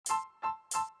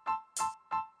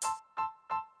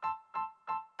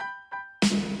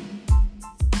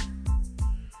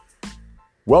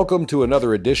Welcome to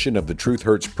another edition of the Truth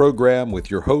Hurts program with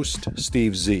your host,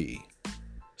 Steve Z.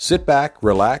 Sit back,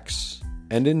 relax,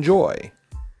 and enjoy.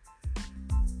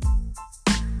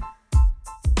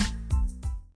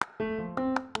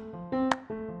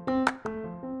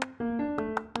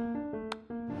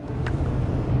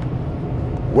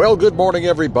 Well, good morning,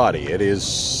 everybody. It is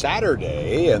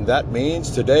Saturday, and that means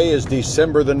today is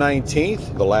December the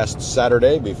 19th, the last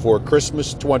Saturday before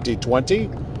Christmas 2020.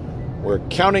 We're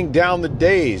counting down the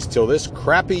days till this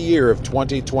crappy year of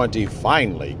 2020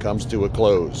 finally comes to a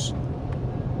close.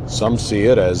 Some see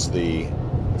it as the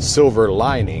silver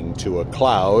lining to a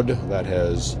cloud that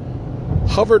has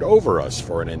hovered over us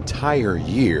for an entire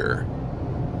year.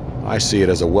 I see it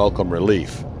as a welcome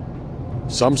relief.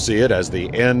 Some see it as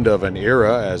the end of an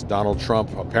era, as Donald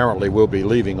Trump apparently will be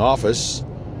leaving office.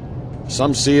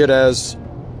 Some see it as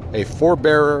a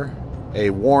forebearer, a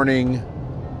warning,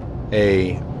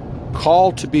 a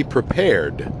call to be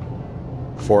prepared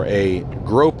for a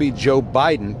gropey Joe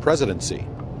Biden presidency.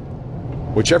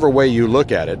 Whichever way you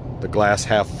look at it, the glass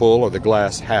half full or the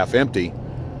glass half empty,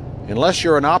 unless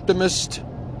you're an optimist,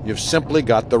 you've simply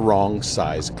got the wrong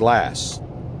size glass.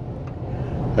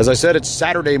 As I said, it's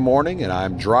Saturday morning and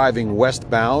I'm driving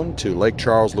westbound to Lake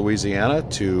Charles, Louisiana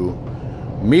to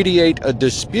mediate a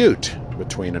dispute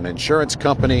between an insurance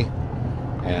company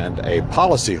and a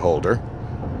policyholder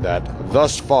that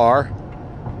thus far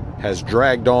has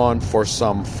dragged on for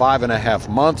some 5.5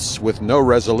 months with no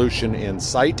resolution in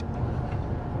sight,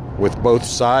 with both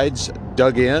sides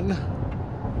dug in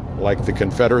like the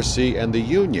Confederacy and the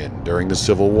Union during the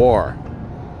Civil War.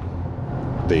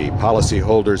 The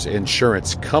policyholder's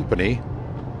insurance company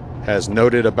has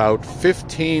noted about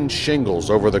 15 shingles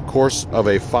over the course of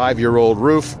a 5-year-old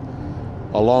roof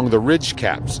along the ridge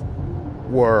caps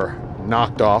were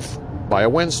knocked off by a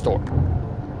windstorm.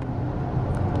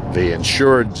 The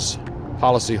insured's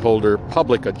policyholder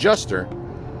public adjuster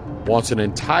wants an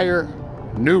entire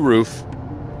new roof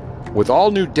with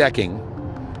all new decking,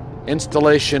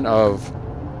 installation of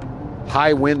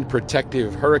high wind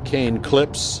protective hurricane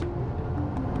clips,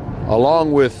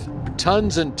 along with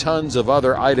tons and tons of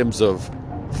other items of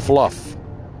fluff,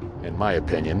 in my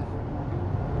opinion.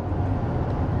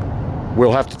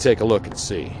 We'll have to take a look and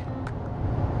see.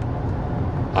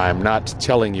 I'm not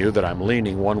telling you that I'm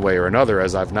leaning one way or another,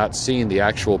 as I've not seen the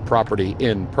actual property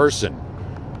in person.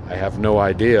 I have no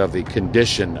idea of the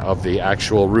condition of the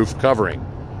actual roof covering,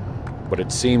 but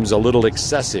it seems a little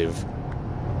excessive.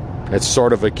 It's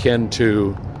sort of akin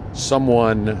to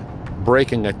someone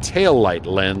breaking a taillight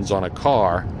lens on a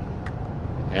car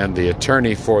and the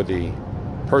attorney for the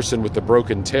person with the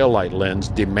broken taillight lens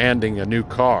demanding a new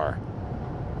car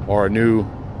or a new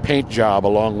paint job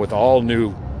along with all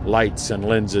new lights and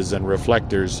lenses and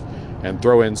reflectors, and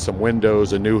throw in some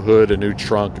windows, a new hood, a new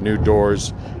trunk, new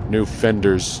doors, new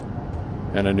fenders,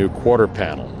 and a new quarter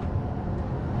panel.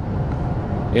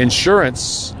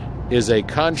 Insurance is a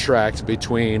contract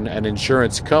between an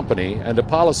insurance company and a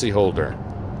policyholder.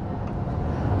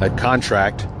 That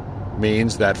contract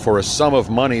means that for a sum of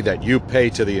money that you pay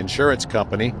to the insurance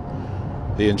company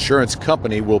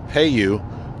will pay you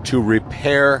to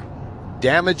repair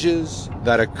damages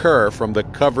that occur from the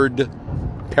covered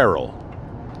peril.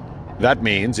 That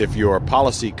means if your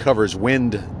policy covers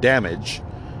wind damage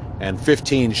and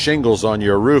 15 shingles on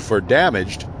your roof are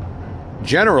damaged,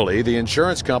 generally the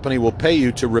insurance company will pay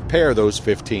you to repair those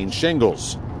 15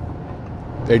 shingles.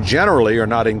 They generally are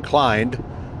not inclined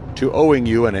to owing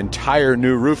you an entire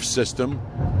new roof system,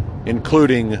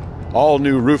 including all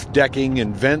new roof decking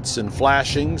and vents and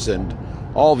flashings and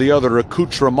all the other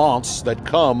accoutrements that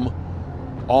come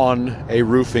on a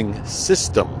roofing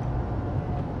system.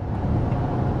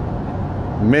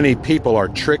 Many people are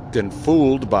tricked and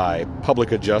fooled by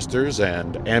public adjusters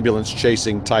and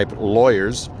ambulance-chasing type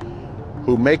lawyers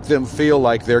who make them feel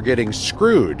like they're getting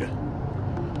screwed.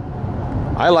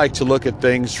 I like to look at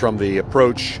things from the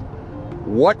approach,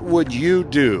 what would you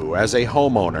do as a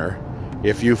homeowner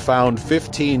if you found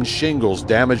 15 shingles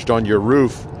damaged on your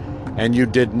roof and you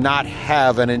did not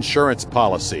have an insurance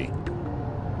policy?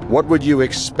 What would you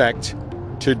expect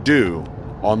to do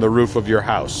on the roof of your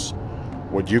house?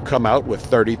 Would you come out with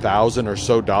 $30,000 or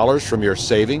so from your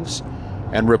savings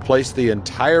and replace the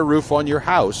entire roof on your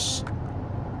house?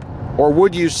 Or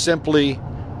would you simply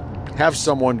have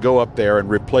someone go up there and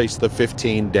replace the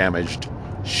 15 damaged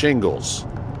shingles?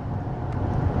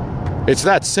 It's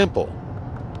that simple.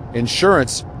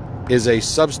 Insurance is a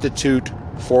substitute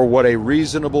for what a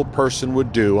reasonable person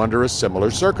would do under a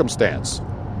similar circumstance.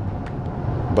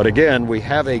 But again, we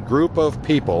have a group of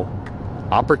people,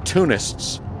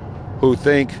 opportunists, who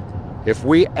think if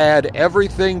we add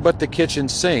everything but the kitchen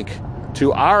sink,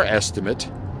 to our estimate,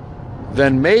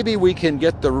 then maybe we can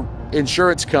get the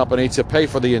insurance company to pay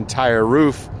for the entire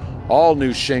roof, all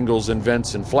new shingles and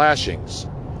vents and flashings.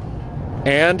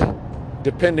 And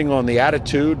depending on the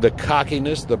attitude, the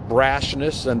cockiness, the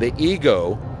brashness, and the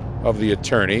ego of the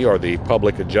attorney or the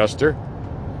public adjuster,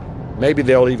 maybe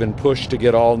they'll even push to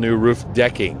get all new roof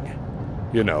decking,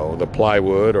 you know, the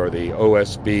plywood or the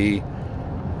OSB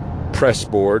press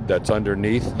board that's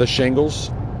underneath the shingles.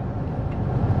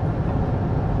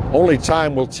 Only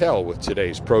time will tell with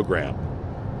today's program.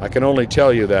 I can only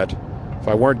tell you that if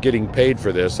I weren't getting paid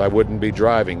for this, I wouldn't be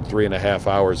driving 3.5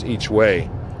 hours each way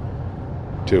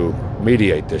to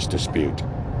mediate this dispute.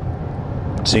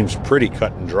 It seems pretty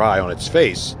cut and dry on its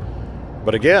face.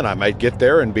 But again, I might get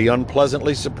there and be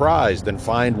unpleasantly surprised and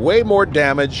find way more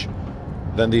damage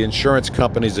than the insurance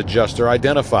company's adjuster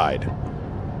identified.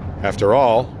 After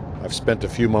all, I've spent a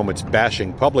few moments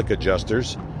bashing public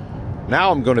adjusters.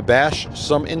 Now I'm going to bash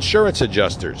some insurance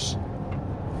adjusters.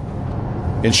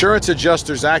 Insurance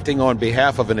adjusters acting on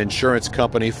behalf of an insurance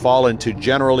company fall into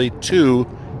generally two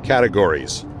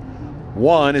categories.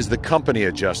 One is the company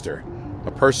adjuster,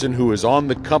 a person who is on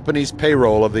the company's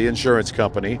payroll of the insurance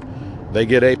company. They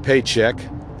get a paycheck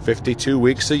 52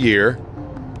 weeks a year.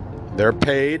 They're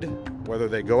paid whether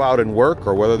they go out and work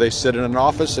or whether they sit in an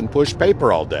office and push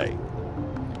paper all day.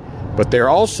 But they're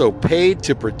also paid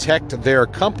to protect their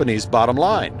company's bottom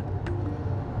line.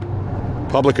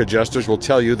 Public adjusters will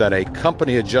tell you that a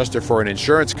company adjuster for an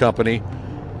insurance company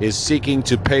is seeking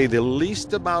to pay the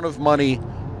least amount of money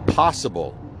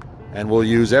possible and will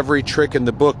use every trick in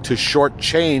the book to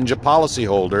shortchange a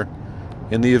policyholder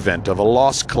in the event of a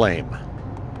loss claim.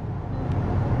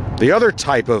 The other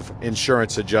type of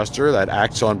insurance adjuster that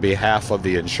acts on behalf of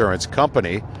the insurance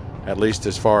company, at least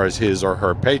as far as his or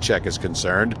her paycheck is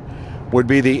concerned, would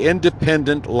be the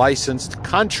independent licensed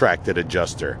contracted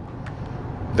adjuster.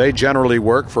 They generally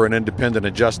work for an independent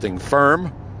adjusting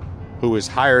firm who is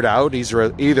hired out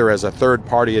either as a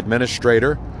third-party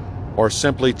administrator or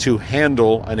simply to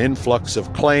handle an influx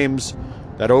of claims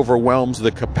that overwhelms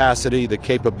the capacity, the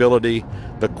capability,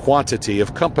 the quantity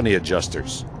of company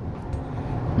adjusters.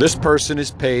 This person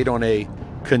is paid on a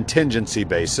contingency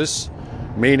basis,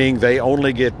 meaning they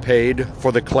only get paid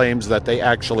for the claims that they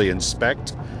actually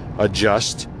inspect,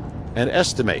 adjust, and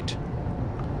estimate.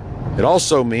 It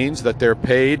also means that they're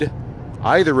paid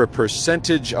either a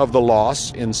percentage of the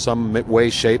loss in some way,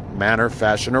 shape, manner,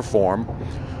 fashion, or form,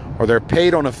 or they're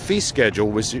paid on a fee schedule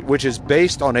which is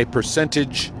based on a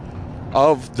percentage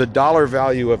of the dollar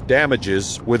value of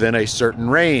damages within a certain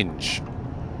range.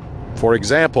 For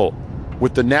example,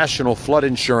 with the National Flood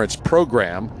Insurance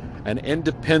Program, an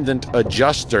independent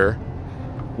adjuster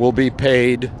will be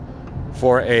paid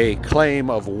for a claim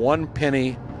of 1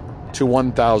 penny to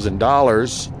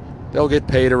 $1,000. They'll get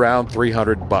paid around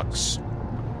 $300,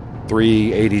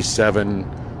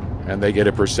 $387, and they get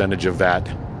a percentage of that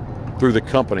through the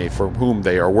company for whom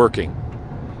they are working.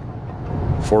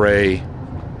 For a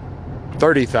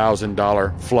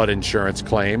 $30,000 flood insurance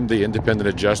claim, the independent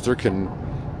adjuster can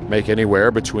make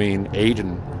anywhere between $800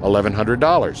 and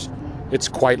 $1,100. It's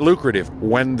quite lucrative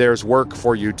when there's work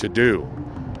for you to do.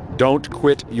 Don't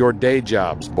quit your day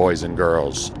jobs, boys and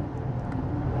girls.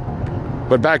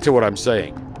 But back to what I'm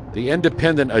saying. The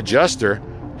independent adjuster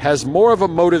has more of a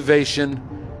motivation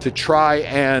to try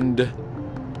and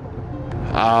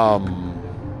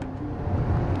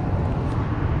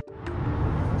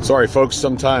sorry folks,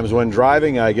 sometimes when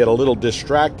driving I get a little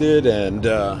distracted and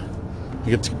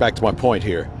get back to my point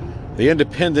here. The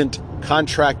independent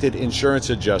contracted insurance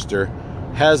adjuster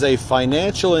has a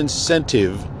financial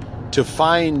incentive to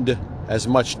find as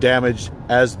much damage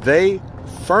as they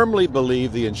firmly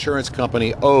believe the insurance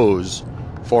company owes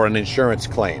for an insurance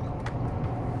claim.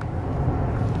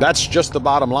 That's just the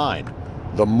bottom line.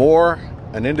 The more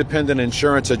an independent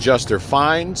insurance adjuster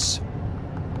finds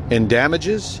in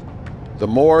damages, the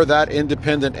more that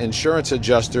independent insurance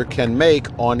adjuster can make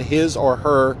on his or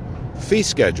her fee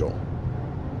schedule.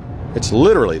 It's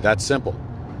literally that simple.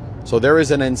 So there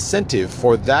is an incentive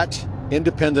for that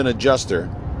independent adjuster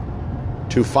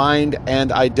to find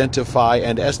and identify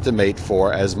and estimate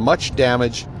for as much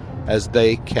damage as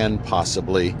they can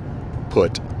possibly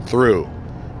put through.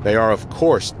 They are, of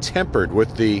course, tempered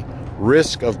with the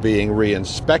risk of being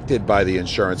reinspected by the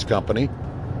insurance company,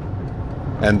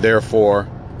 and therefore,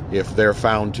 if they're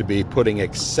found to be putting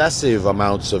excessive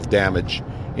amounts of damage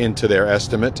into their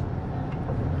estimate,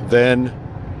 then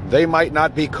they might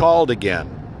not be called again,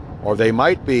 or they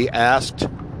might be asked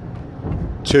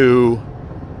to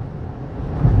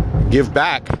give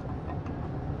back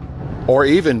or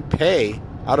even pay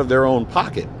out of their own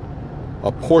pocket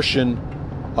a portion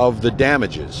of the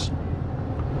damages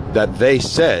that they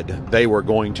said they were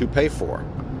going to pay for.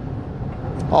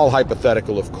 All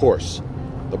hypothetical, of course.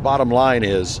 The bottom line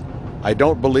is, I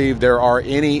don't believe there are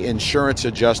any insurance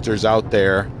adjusters out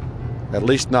there, at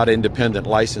least not independent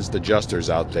licensed adjusters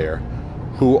out there,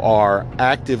 who are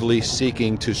actively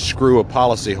seeking to screw a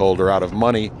policyholder out of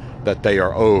money that they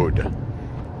are owed.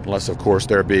 Unless, of course,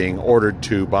 they're being ordered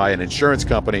to by an insurance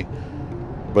company.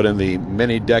 But in the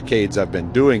many decades I've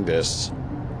been doing this,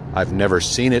 I've never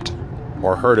seen it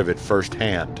or heard of it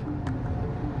firsthand.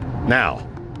 Now,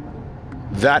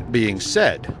 that being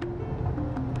said,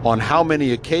 on how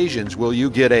many occasions will you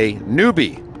get a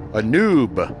newbie, a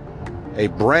noob, a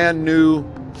brand new,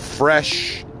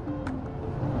 fresh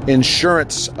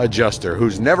insurance adjuster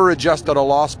who's never adjusted a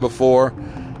loss before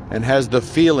and has the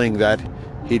feeling that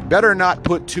he'd better not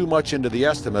put too much into the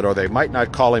estimate or they might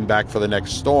not call him back for the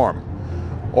next storm?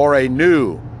 Or a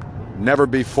new, never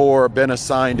before been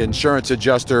assigned insurance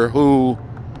adjuster who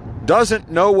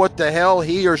doesn't know what the hell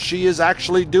he or she is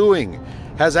actually doing,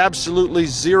 has absolutely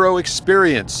zero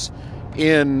experience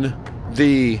in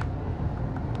the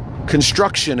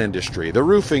construction industry, the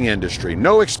roofing industry,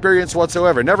 no experience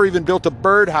whatsoever, never even built a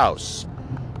birdhouse,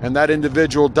 and that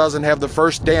individual doesn't have the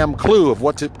first damn clue of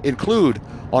what to include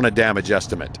on a damage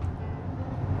estimate.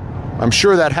 I'm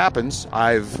sure that happens.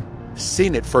 I've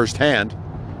seen it firsthand.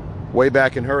 Way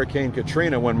back in Hurricane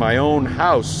Katrina, when my own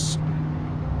house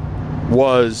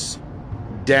was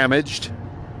damaged,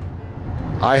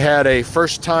 I had a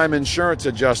first-time insurance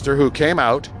adjuster who came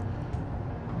out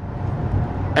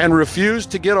and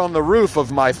refused to get on the roof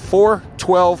of my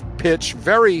 412 pitch,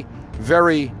 very,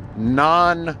 very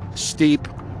non-steep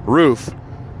roof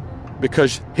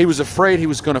because he was afraid he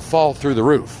was going to fall through the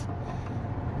roof.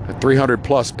 At 300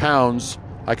 plus pounds,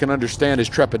 I can understand his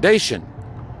trepidation.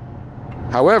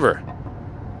 However,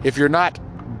 if you're not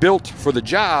built for the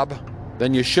job,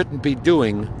 then you shouldn't be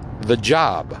doing the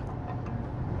job.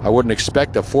 I wouldn't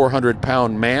expect a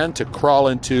 400-pound man to crawl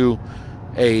into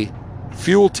a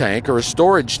fuel tank or a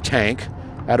storage tank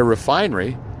at a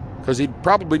refinery because he'd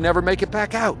probably never make it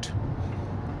back out.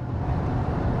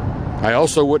 I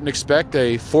also wouldn't expect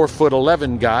a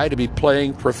 4'11" guy to be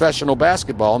playing professional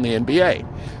basketball in the NBA.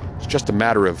 It's just a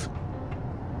matter of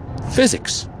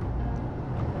physics.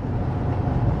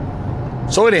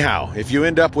 So anyhow, if you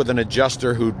end up with an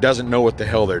adjuster who doesn't know what the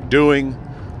hell they're doing,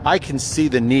 I can see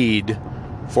the need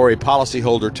for a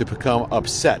policyholder to become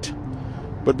upset.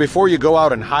 But before you go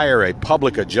out and hire a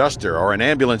public adjuster or an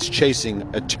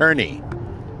ambulance-chasing attorney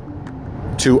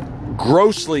to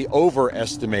grossly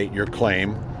overestimate your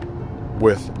claim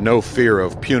with no fear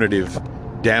of punitive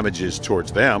damages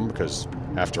towards them, because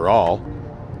after all,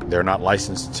 they're not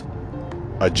licensed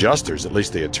adjusters, at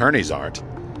least the attorneys aren't.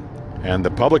 And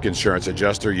the public insurance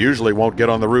adjuster usually won't get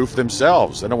on the roof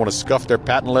themselves. They don't want to scuff their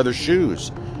patent leather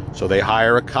shoes. So they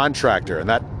hire a contractor, and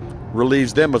that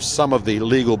relieves them of some of the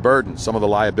legal burden, some of the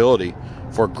liability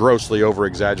for grossly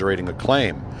over-exaggerating a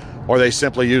claim. Or they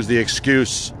simply use the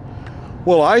excuse,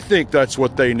 well, I think that's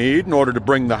what they need in order to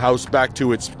bring the house back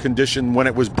to its condition when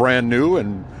it was brand new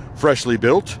and freshly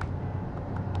built.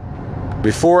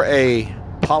 Before a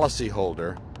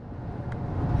policyholder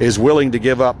is willing to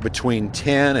give up between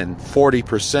 10 and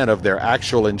 40% of their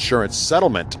actual insurance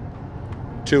settlement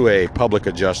to a public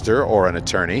adjuster or an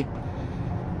attorney,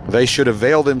 they should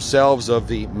avail themselves of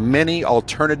the many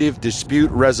alternative dispute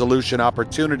resolution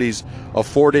opportunities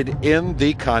afforded in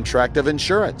the contract of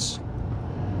insurance.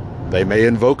 They may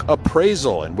invoke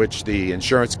appraisal, in which the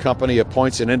insurance company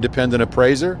appoints an independent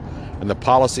appraiser and the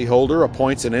policyholder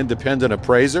appoints an independent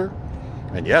appraiser.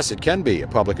 And yes, it can be a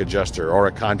public adjuster or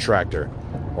a contractor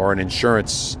or an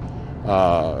insurance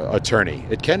attorney.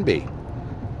 It can be.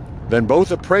 Then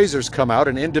both appraisers come out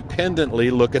and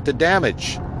independently look at the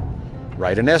damage,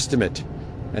 write an estimate,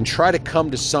 and try to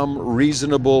come to some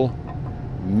reasonable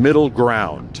middle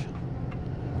ground.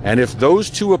 And if those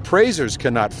two appraisers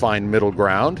cannot find middle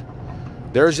ground,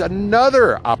 there's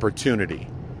another opportunity.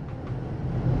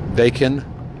 They can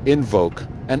invoke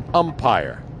an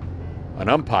umpire. An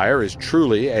umpire is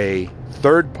truly a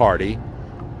third party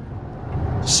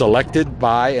selected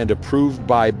by and approved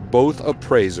by both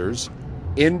appraisers,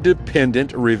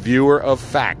 independent reviewer of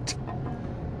fact.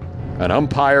 An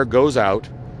umpire goes out,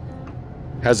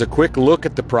 has a quick look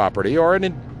at the property or an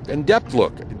in-depth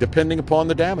look, depending upon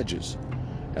the damages,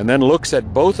 and then looks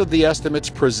at both of the estimates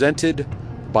presented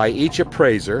by each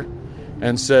appraiser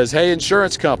and says, hey,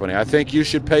 insurance company, I think you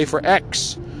should pay for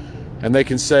X. And they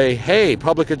can say, hey,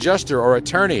 public adjuster or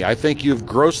attorney, I think you've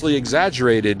grossly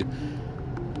exaggerated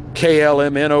K, L,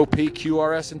 M, N, O, P, Q,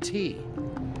 R, S, and T.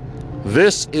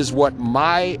 This is what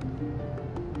my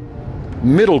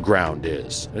middle ground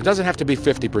is. It doesn't have to be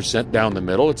 50% down the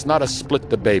middle. It's not a split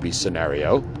the baby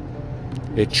scenario.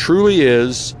 It truly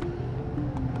is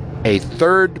a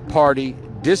third party,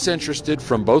 disinterested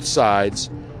from both sides,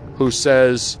 who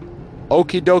says,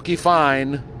 okie dokie,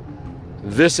 fine,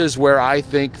 this is where I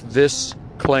think this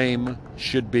claim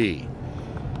should be.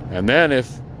 And then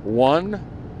if one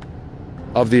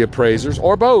of the appraisers,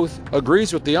 or both,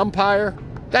 agrees with the umpire,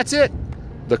 that's it.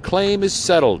 The claim is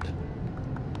settled.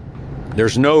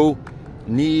 There's no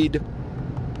need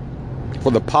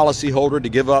for the policyholder to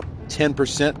give up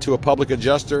 10% to a public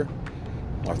adjuster,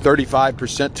 or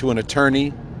 35% to an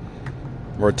attorney,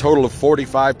 or a total of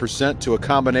 45% to a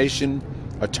combination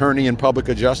attorney and public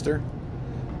adjuster.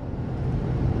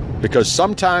 Because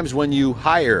sometimes when you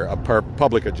hire a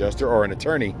public adjuster or an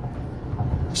attorney,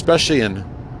 especially in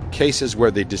cases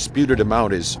where the disputed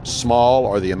amount is small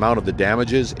or the amount of the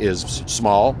damages is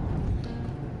small,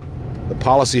 the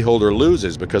policyholder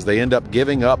loses because they end up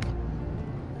giving up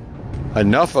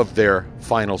enough of their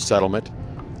final settlement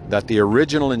that the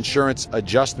original insurance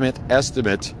adjustment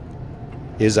estimate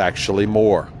is actually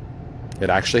more. It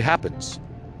actually happens.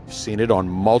 I've seen it on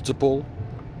multiple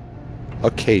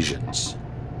occasions.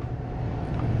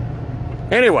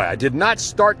 Anyway, I did not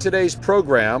start today's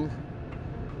program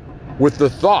with the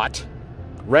thought,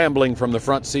 rambling from the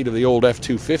front seat of the old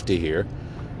F-250 here,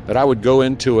 that I would go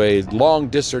into a long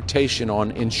dissertation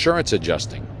on insurance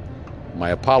adjusting.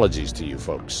 My apologies to you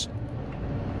folks.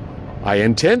 I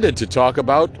intended to talk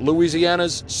about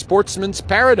Louisiana's Sportsman's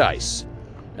Paradise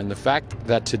and the fact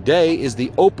that today is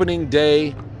the opening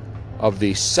day of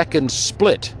the second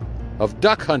split of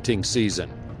duck hunting season.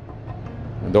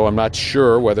 And though I'm not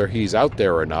sure whether he's out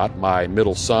there or not, my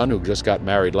middle son, who just got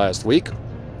married last week,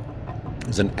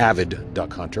 is an avid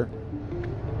duck hunter,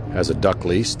 has a duck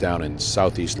lease down in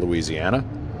southeast Louisiana.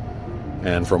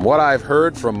 And from what I've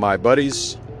heard from my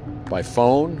buddies by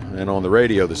phone and on the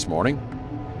radio this morning,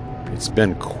 it's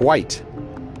been quite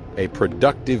a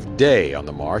productive day on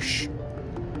the marsh,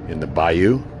 in the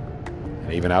bayou,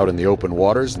 and even out in the open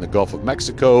waters in the Gulf of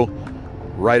Mexico,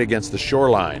 right against the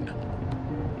shoreline,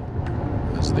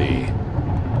 as the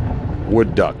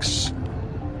wood ducks,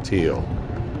 teal,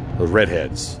 the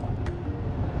redheads,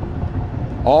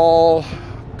 all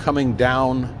coming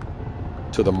down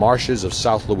to the marshes of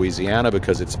South Louisiana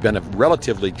because it's been a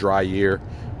relatively dry year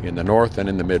in the north and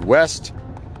in the Midwest,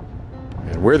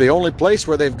 and we're the only place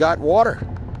where they've got water.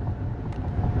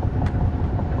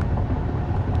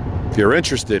 If you're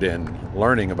interested in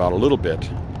learning about a little bit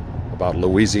about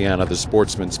Louisiana, the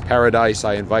Sportsman's Paradise,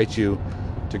 I invite you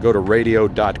to go to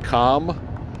radio.com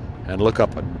and look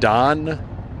up Don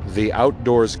the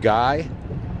Outdoors Guy,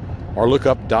 or look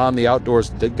up Don the Outdoors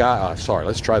Guy.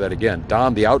 Let's try that again.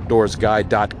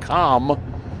 DonTheOutdoorsGuy.com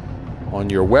on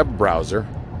your web browser.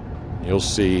 You'll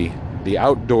see the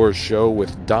Outdoors Show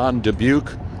with Don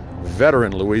Dubuque,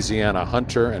 veteran Louisiana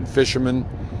hunter and fisherman,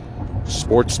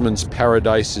 Sportsman's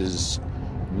Paradise's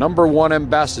 #1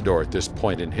 ambassador at this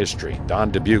point in history. Don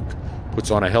Dubuque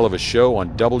puts on a hell of a show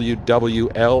on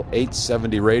WWL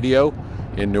 870 radio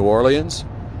in New Orleans,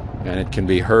 and it can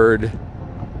be heard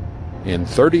in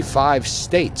 35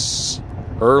 states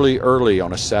early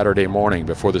on a Saturday morning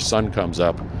before the sun comes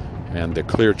up and the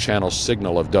clear channel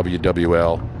signal of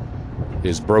WWL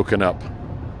is broken up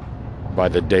by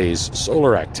the day's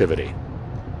solar activity.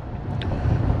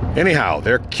 Anyhow,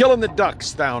 they're killing the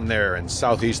ducks down there in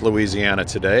southeast Louisiana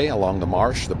today, along the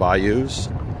marsh, the bayous,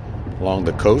 along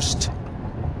the coast.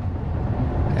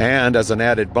 And as an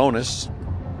added bonus,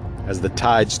 as the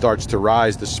tide starts to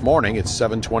rise this morning, it's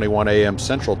 7:21 a.m.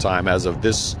 Central Time as of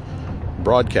this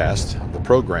broadcast of the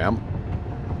program,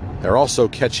 they're also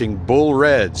catching bull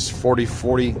reds, 40,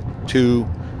 42,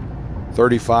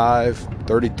 35,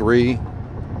 33,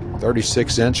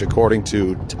 36 inch, according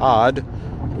to Todd,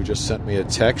 who just sent me a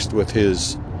text with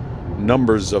his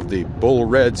numbers of the bull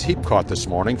reds he caught this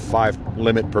morning, 5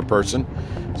 limit per person.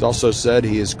 He's also said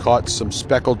he has caught some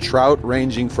speckled trout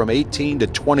ranging from 18 to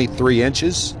 23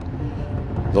 inches.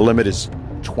 The limit is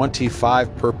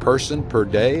 25 per person per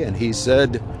day, and he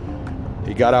said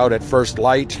he got out at first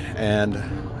light and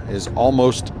is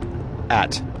almost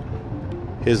at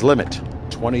his limit.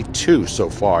 22 so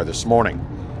far this morning.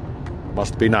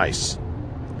 Must be nice.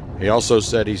 He also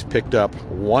said he's picked up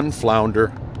 1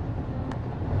 flounder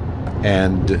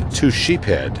and 2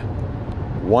 sheephead,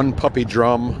 1 puppy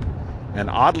drum, and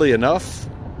oddly enough,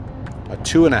 a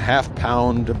 2.5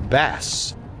 pound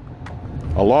bass,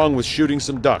 along with shooting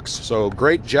some ducks. So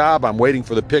great job. I'm waiting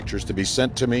for the pictures to be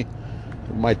sent to me.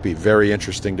 It might be very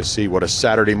interesting to see what a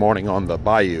Saturday morning on the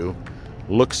bayou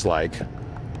looks like,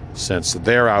 since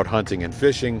they're out hunting and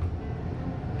fishing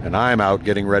And I'm out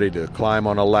getting ready to climb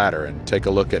on a ladder and take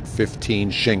a look at 15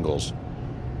 shingles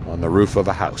on the roof of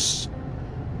a house.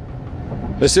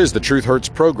 This is the Truth Hurts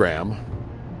program.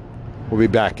 We'll be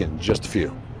back in just a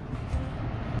few.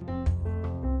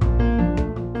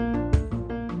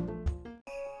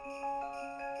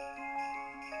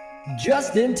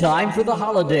 Just in time for the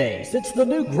holidays, it's the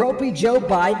new Gropey Joe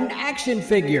Biden action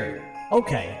figure.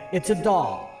 Okay, it's a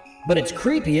doll, but it's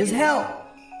creepy as hell.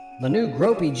 The new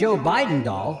Gropey Joe Biden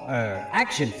doll,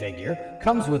 action figure,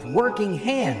 comes with working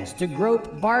hands to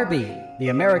grope Barbie, the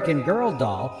American Girl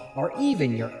doll, or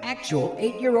even your actual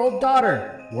 8-year-old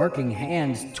daughter. Working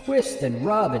hands twist and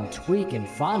rub and tweak and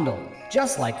fondle,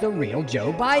 just like the real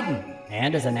Joe Biden.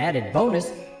 And as an added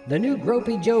bonus, the new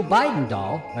Gropey Joe Biden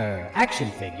doll, action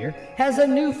figure, has a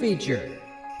new feature.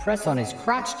 Press on his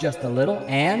crotch just a little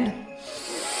and...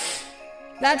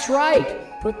 That's right!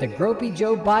 Put the Gropey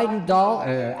Joe Biden doll,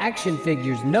 action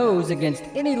figure's nose against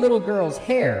any little girl's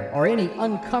hair or any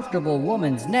uncomfortable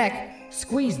woman's neck,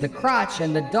 squeeze the crotch,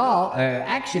 and the doll,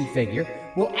 action figure,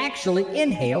 will actually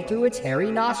inhale through its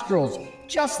hairy nostrils,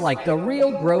 just like the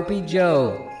real Gropey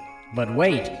Joe. But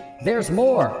wait, there's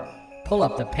more. Pull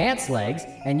up the pants legs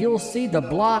and you'll see the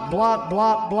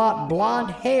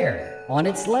blonde hair on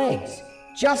its legs,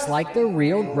 just like the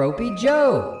real Gropey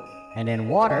Joe. And in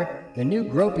water, the new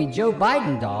Gropey Joe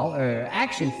Biden doll,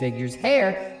 action figure's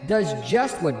hair, does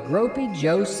just what Gropey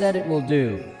Joe said it will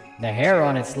do. The hair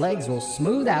on its legs will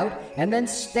smooth out and then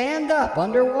stand up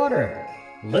underwater.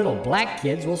 Little black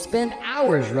kids will spend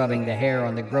hours rubbing the hair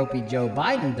on the Gropey Joe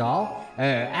Biden doll,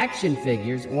 action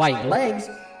figure's white legs,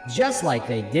 just like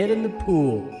they did in the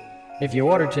pool. If you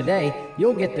order today,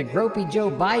 you'll get the Gropey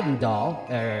Joe Biden doll,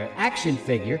 action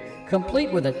figure,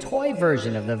 complete with a toy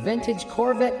version of the vintage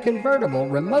Corvette convertible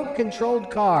remote-controlled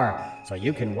car, so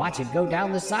you can watch it go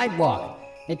down the sidewalk.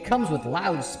 It comes with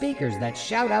loud speakers that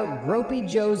shout out Gropey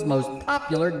Joe's most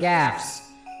popular gaffes.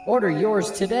 Order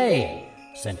yours today.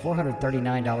 Send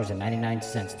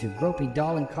 $439.99 to Gropey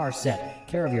Doll and Car Set,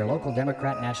 care of your local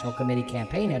Democrat National Committee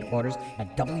campaign headquarters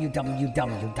at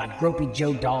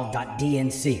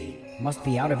www.gropeyjoedoll.dnc. Must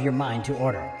be out of your mind to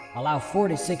order. Allow 4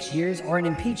 to 6 years or an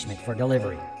impeachment for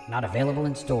delivery. Not available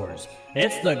in stores.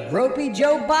 It's the Gropey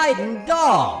Joe Biden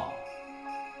doll.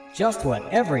 Just what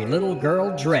every little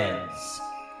girl dreads.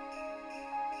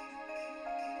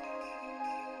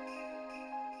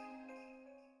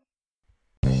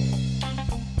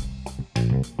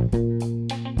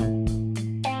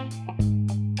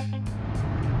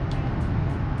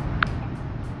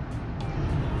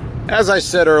 As I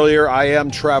said earlier, I am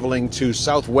traveling to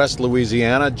southwest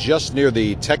Louisiana, just near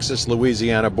the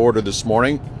Texas-Louisiana border this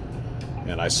morning,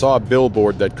 and I saw a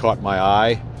billboard that caught my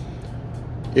eye.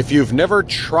 If you've never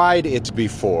tried it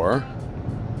before,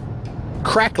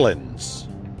 cracklins,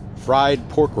 fried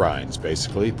pork rinds,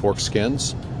 basically, pork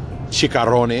skins,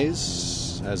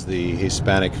 chicharrones, as the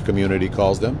Hispanic community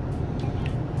calls them.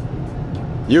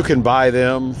 You can buy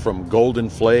them from Golden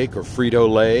Flake or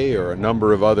Frito-Lay or a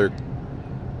number of other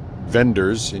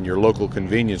vendors in your local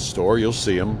convenience store. You'll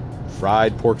see them.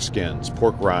 Fried pork skins,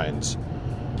 pork rinds.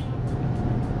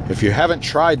 If you haven't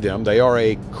tried them, they are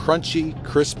a crunchy,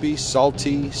 crispy,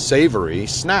 salty, savory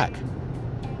snack.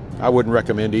 I wouldn't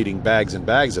recommend eating bags and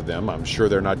bags of them. I'm sure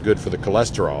they're not good for the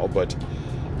cholesterol, but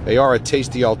they are a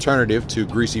tasty alternative to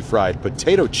greasy fried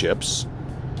potato chips,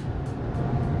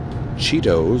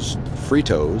 Cheetos,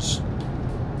 Fritos.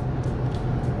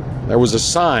 There was a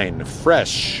sign,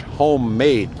 fresh,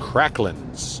 homemade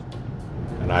cracklins.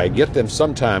 And I get them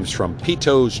sometimes from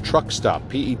Peto's Truck Stop,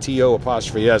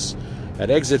 P-E-T-O''S, at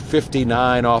exit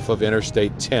 59 off of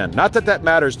Interstate 10. Not that that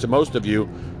matters to most of you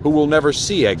who will never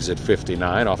see exit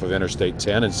 59 off of Interstate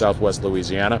 10 in southwest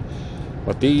Louisiana,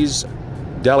 but these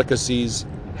delicacies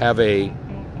have a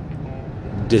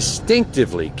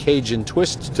distinctively Cajun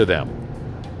twist to them.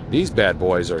 These bad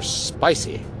boys are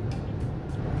spicy.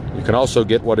 You can also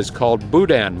get what is called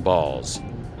boudin balls,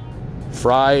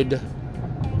 fried,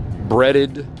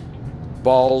 breaded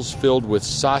balls filled with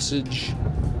sausage,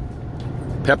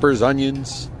 peppers,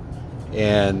 onions,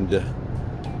 and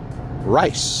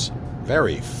rice.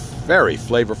 Very, very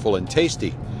flavorful and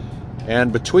tasty.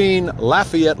 And between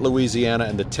Lafayette, Louisiana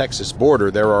and the Texas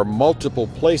border, there are multiple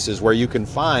places where you can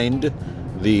find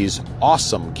these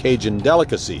awesome Cajun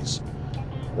delicacies.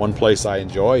 One place I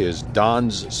enjoy is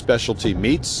Don's Specialty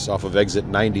Meats off of exit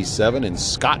 97 in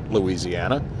Scott,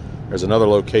 Louisiana. There's another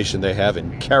location they have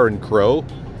in Karen Crow,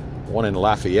 one in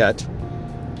Lafayette.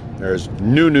 There's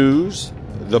Nunu's,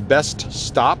 The Best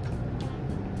Stop,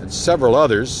 and several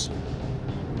others.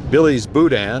 Billy's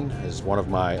Boudin is one of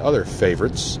my other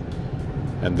favorites.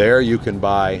 And there you can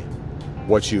buy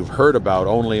what you've heard about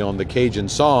only on the Cajun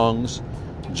songs,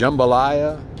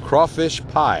 jambalaya, crawfish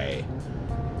pie.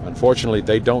 Unfortunately,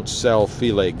 they don't sell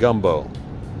filet gumbo.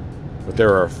 But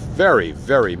there are very,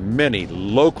 very many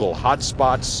local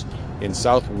hotspots in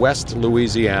southwest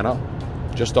Louisiana,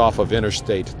 just off of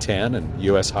Interstate 10 and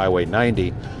US Highway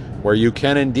 90, where you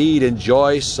can indeed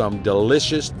enjoy some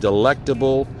delicious,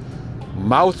 delectable,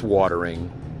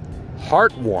 mouth-watering,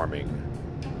 heartwarming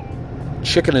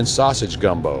chicken and sausage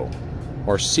gumbo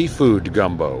or seafood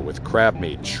gumbo with crab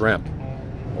meat, shrimp,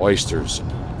 oysters.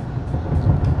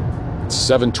 It's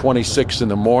 7:26 in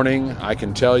the morning. I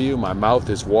can tell you my mouth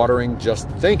is watering just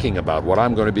thinking about what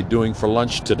I'm going to be doing for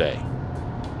lunch today.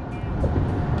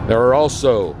 There are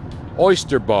also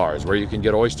oyster bars where you can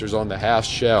get oysters on the half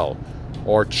shell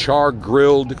or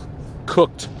char-grilled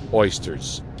cooked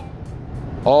oysters,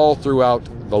 all throughout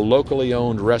the locally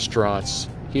owned restaurants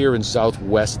here in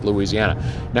southwest Louisiana.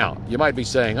 Now, you might be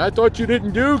saying, I thought you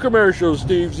didn't do commercials,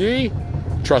 Steve Z.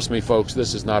 Trust me, folks,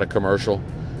 this is not a commercial.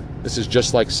 This is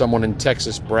just like someone in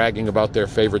Texas bragging about their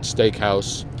favorite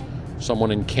steakhouse,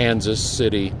 someone in Kansas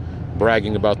City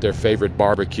bragging about their favorite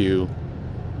barbecue,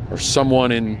 or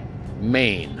someone in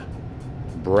Maine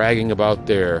bragging about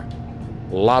their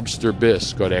lobster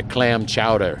bisque or their clam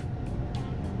chowder.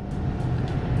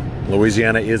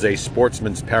 Louisiana is a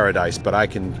sportsman's paradise, but I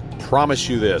can promise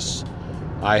you this.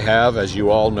 I have, as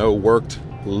you all know, worked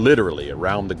literally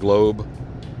around the globe.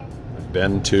 I've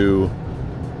been to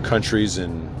countries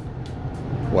in,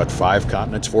 what, 4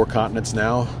 continents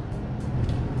now?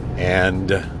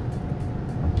 And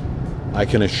I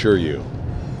can assure you,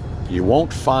 you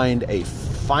won't find a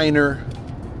finer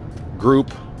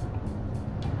group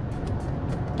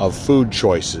of food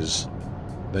choices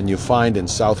than you find in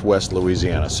southwest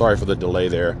Louisiana. Sorry for the delay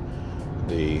there,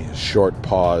 the short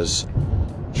pause,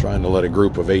 trying to let a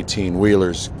group of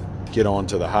 18-wheelers get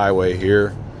onto the highway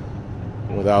here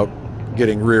without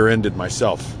getting rear-ended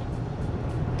myself.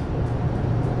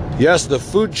 Yes, the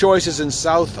food choices in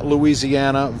South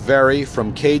Louisiana vary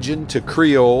from Cajun to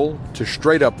Creole to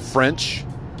straight-up French,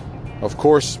 of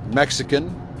course,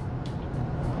 Mexican.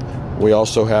 We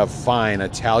also have fine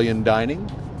Italian dining.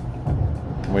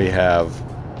 We have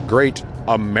great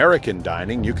American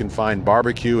dining. You can find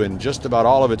barbecue in just about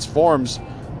all of its forms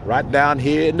right down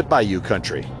here in the Bayou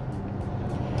country.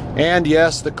 And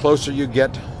yes, the closer you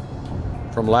get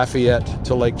from Lafayette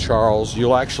to Lake Charles,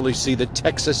 you'll actually see the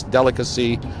Texas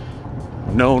delicacy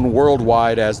known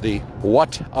worldwide as the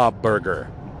Whataburger.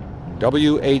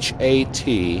 Whataburger.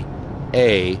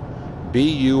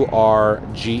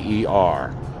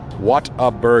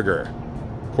 Whataburger.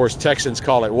 Of course, Texans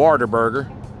call it Waterburger,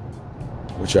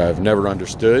 which I've never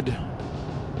understood.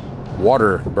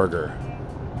 Waterburger.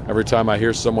 Every time I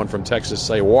hear someone from Texas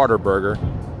say Waterburger,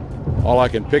 all I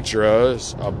can picture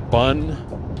is a bun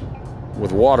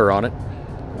with water on it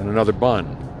and another bun.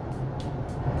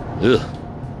 Ugh.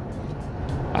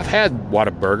 I've had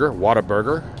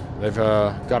Whataburger. They've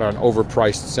got an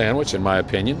overpriced sandwich, in my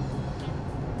opinion.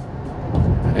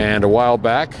 And a while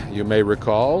back, you may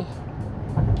recall,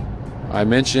 I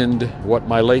mentioned what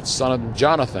my late son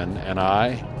Jonathan and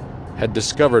I had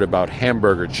discovered about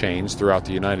hamburger chains throughout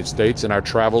the United States in our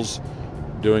travels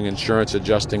doing insurance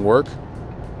adjusting work.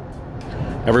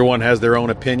 Everyone has their own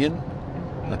opinion.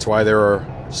 That's why there are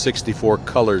 64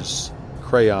 colors,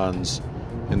 crayons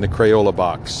in the Crayola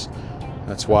box.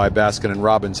 That's why Baskin &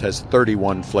 Robbins has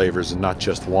 31 flavors and not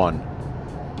just one.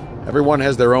 Everyone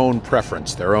has their own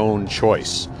preference, their own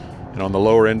choice. And on the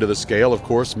lower end of the scale, of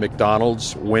course,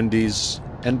 McDonald's, Wendy's,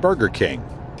 and Burger King.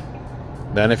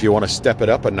 Then if you want to step it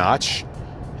up a notch,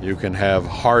 you can have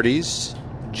Hardee's,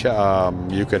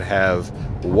 you could have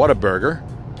Whataburger.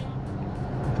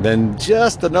 Then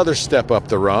just another step up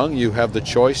the rung, you have the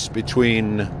choice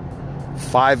between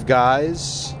Five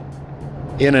Guys,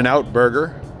 In-N-Out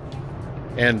Burger,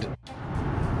 and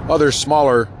other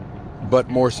smaller but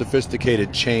more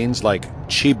sophisticated chains like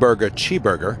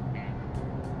Cheeburger.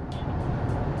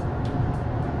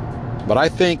 But I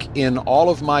think in all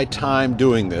of my time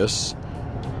doing this,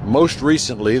 most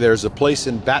recently there's a place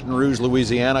in Baton Rouge,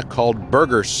 Louisiana called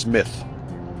Burger Smith.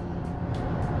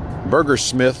 Burger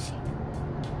Smith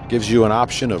gives you an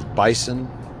option of bison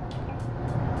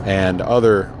and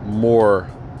other more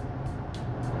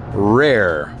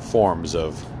rare forms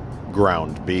of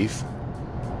ground beef.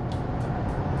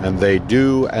 And they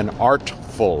do an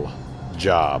artful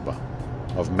job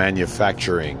of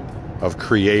manufacturing, of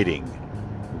creating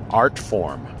art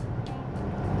form.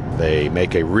 They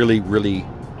make a really, really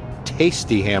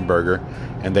tasty hamburger,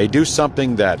 and they do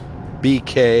something that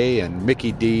BK and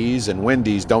Mickey D's and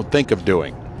Wendy's don't think of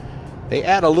doing. They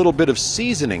add a little bit of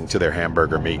seasoning to their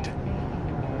hamburger meat.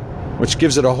 which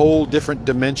gives it a whole different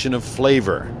dimension of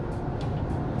flavor.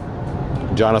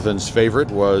 Jonathan's favorite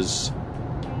was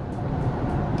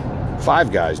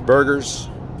Five Guys burgers,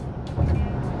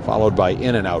 followed by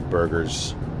In-N-Out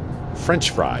burgers, French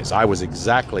fries. I was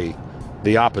exactly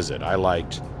the opposite. I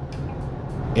liked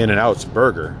In-N-Out's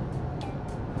burger,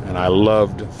 and I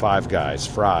loved Five Guys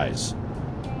fries.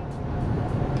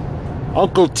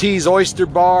 Uncle T's Oyster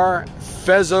Bar,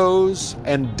 Fezzo's,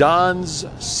 and Don's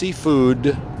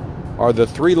Seafood are the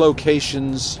three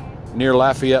locations near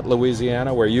Lafayette,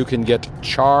 Louisiana, where you can get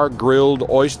char-grilled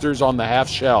oysters on the half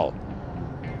shell.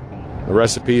 The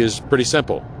recipe is pretty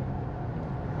simple.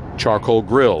 Charcoal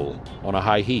grill on a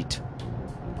high heat.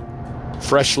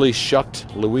 Freshly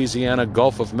shucked Louisiana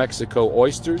Gulf of Mexico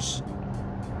oysters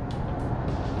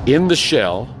in the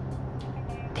shell,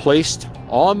 placed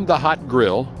on the hot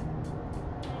grill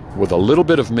with a little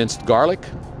bit of minced garlic,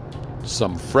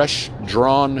 some fresh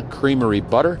drawn creamery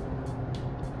butter,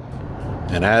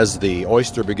 and as the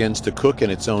oyster begins to cook in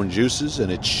its own juices in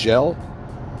its shell,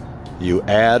 you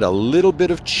add a little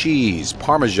bit of cheese,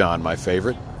 Parmesan my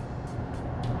favorite,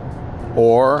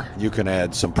 or you can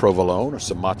add some provolone or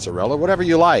some mozzarella, whatever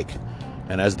you like.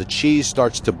 And as the cheese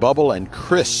starts to bubble and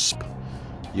crisp,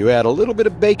 you add a little bit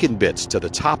of bacon bits to the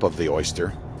top of the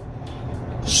oyster.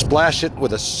 Splash it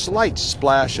with a slight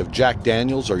splash of Jack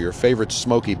Daniels or your favorite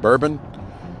smoky bourbon.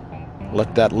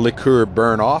 Let that liqueur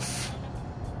burn off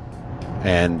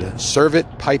and serve it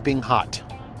piping hot.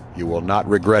 You will not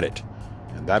regret it.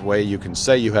 And that way you can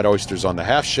say you had oysters on the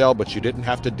half shell, but you didn't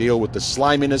have to deal with the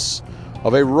sliminess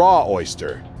of a raw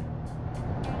oyster.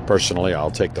 Personally, I'll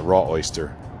take the raw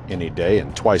oyster any day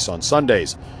and twice on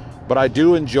Sundays. But I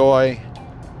do enjoy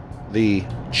the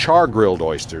char-grilled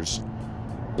oysters.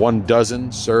 1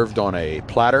 dozen served on a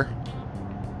platter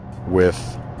with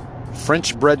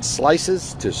French bread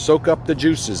slices to soak up the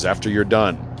juices after you're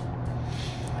done.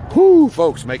 Whoo,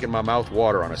 folks, making my mouth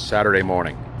water on a Saturday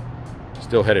morning.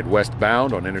 Still headed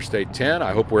westbound on Interstate 10.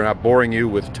 I hope we're not boring you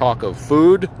with talk of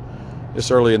food.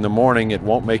 This early in the morning, it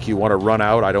won't make you want to run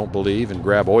out, I don't believe, and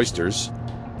grab oysters.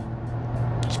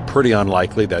 It's pretty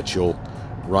unlikely that you'll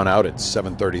run out at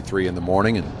 7:33 in the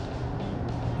morning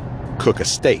and cook a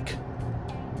steak.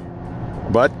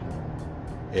 But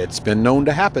it's been known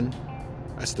to happen.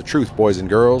 That's the truth, boys and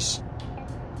girls.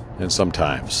 And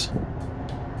sometimes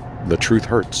the truth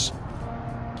hurts.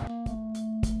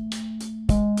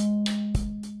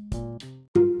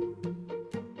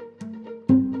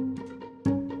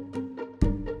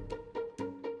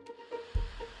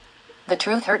 The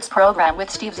Truth Hurts program with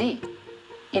Steve Z.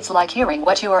 It's like hearing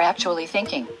what you are actually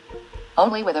thinking,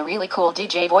 only with a really cool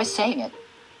DJ voice saying it.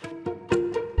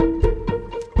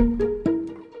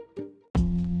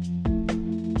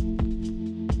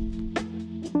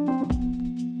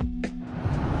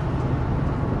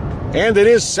 And it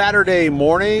is Saturday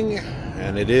morning,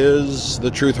 and it is the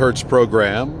Truth Hurts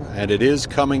program, and it is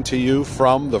coming to you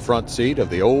from the front seat of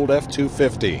the old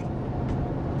F-250.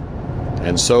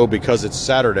 And so, because it's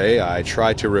Saturday, I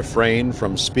try to refrain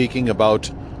from speaking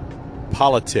about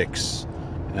politics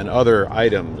and other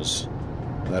items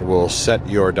that will set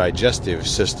your digestive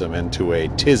system into a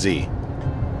tizzy.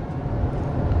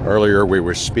 Earlier, we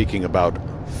were speaking about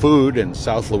food in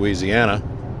South Louisiana.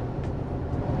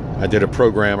 I did a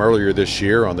program earlier this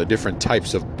year on the different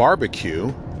types of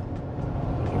barbecue.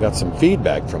 I got some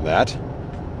feedback from that.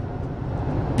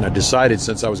 I decided,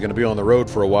 since I was going to be on the road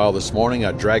for a while this morning,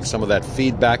 I'd drag some of that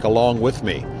feedback along with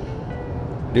me.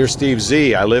 Dear Steve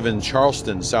Z, I live in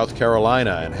Charleston, South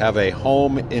Carolina, and have a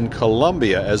home in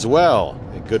Columbia as well.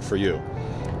 Good for you.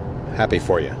 Happy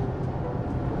for you.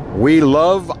 We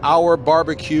love our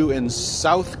barbecue in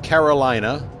South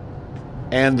Carolina,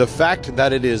 and the fact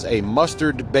that it is a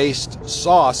mustard-based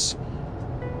sauce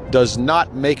does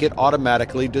not make it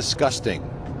automatically disgusting.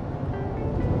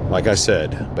 Like I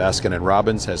said, Baskin &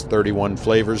 Robbins has 31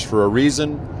 flavors for a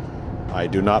reason. I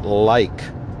do not like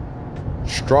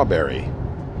strawberry.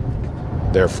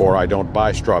 Therefore, I don't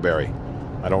buy strawberry.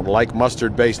 I don't like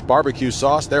mustard-based barbecue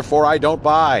sauce. Therefore, I don't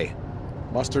buy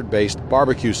mustard-based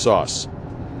barbecue sauce.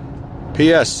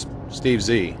 P.S. Steve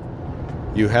Z,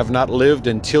 you have not lived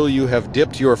until you have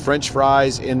dipped your French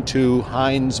fries into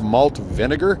Heinz malt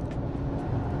vinegar?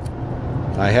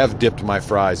 I have dipped my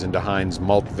fries into Heinz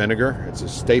malt vinegar. It's a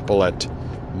staple at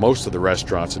most of the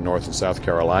restaurants in North and South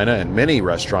Carolina and many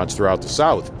restaurants throughout the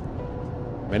South.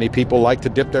 Many people like to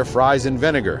dip their fries in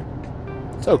vinegar.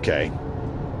 It's okay.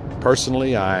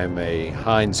 Personally, I'm a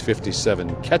Heinz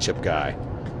 57 ketchup guy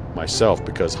myself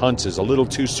because Hunt's is a little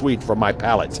too sweet for my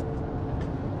palate.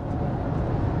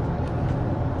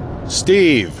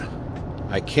 Steve,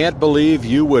 I can't believe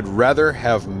you would rather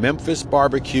have Memphis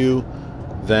barbecue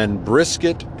than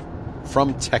brisket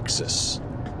from Texas.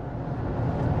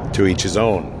 To each his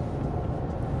own.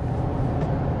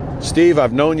 Steve,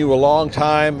 I've known you a long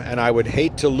time, and I would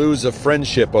hate to lose a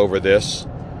friendship over this,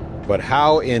 but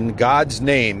how in God's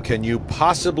name can you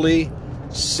possibly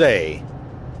say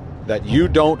that you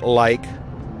don't like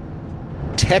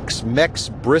Tex-Mex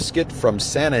brisket from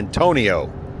San Antonio?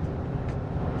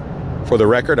 For the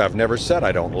record, I've never said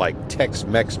I don't like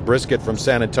Tex-Mex brisket from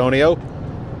San Antonio.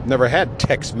 Never had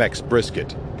Tex-Mex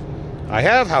brisket. I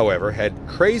have, however, had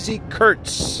Crazy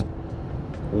Kurt's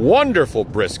wonderful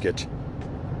brisket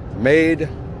made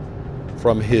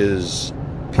from his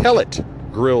pellet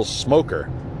grill smoker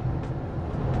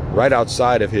right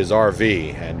outside of his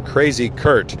RV. And Crazy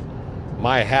Kurt,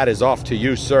 my hat is off to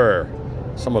you, sir.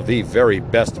 Some of the very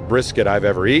best brisket I've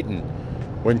ever eaten.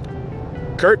 When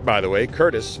Kurt, by the way,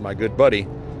 Curtis, my good buddy,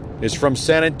 is from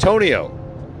San Antonio.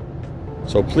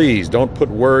 So please don't put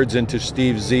words into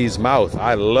Steve Z's mouth.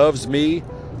 I loves me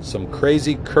some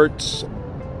Crazy Kurt's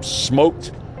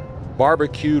smoked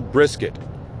barbecued brisket.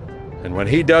 And when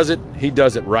he does it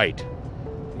right.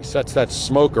 He sets that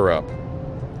smoker up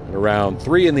at around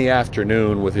 3 in the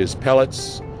afternoon with his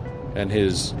pellets and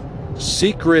his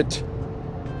secret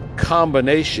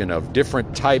combination of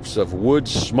different types of wood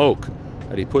smoke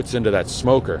that he puts into that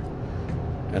smoker.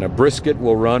 And a brisket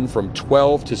will run from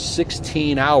 12 to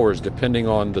 16 hours depending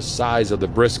on the size of the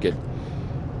brisket.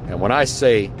 And when I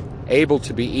say able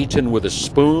to be eaten with a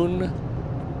spoon,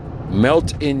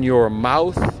 melt in your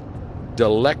mouth,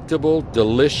 delectable,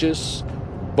 delicious,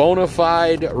 bona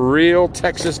fide, real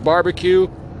Texas barbecue.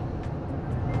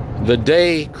 The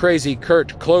day Crazy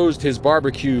Kurt closed his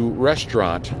barbecue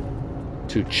restaurant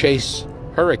to chase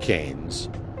hurricanes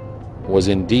was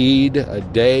indeed a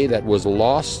day that was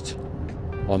lost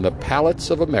on the palates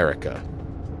of America.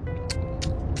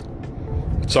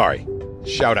 Sorry,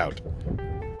 shout out.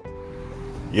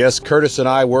 Yes, Curtis and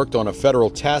I worked on a federal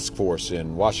task force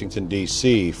in Washington,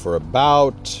 D.C. for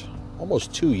about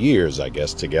almost 2 years, I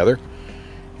guess, together.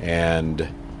 And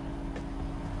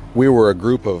we were a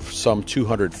group of some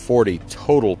 240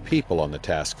 total people on the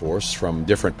task force from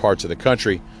different parts of the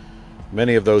country.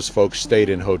 Many of those folks stayed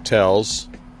in hotels.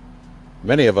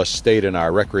 Many of us stayed in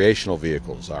our recreational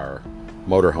vehicles, our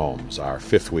motorhomes, our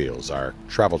fifth wheels, our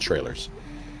travel trailers.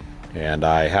 And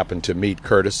I happened to meet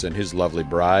Curtis and his lovely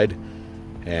bride,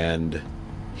 and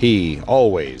he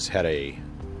always had a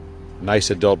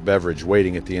nice adult beverage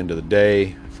waiting at the end of the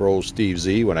day for old Steve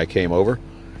Z when I came over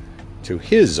to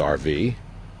his RV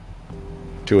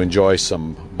to enjoy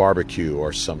some barbecue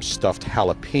or some stuffed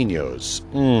jalapenos.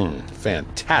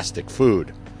 Fantastic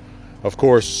food. Of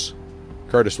course,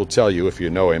 Curtis will tell you, if you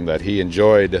know him, that he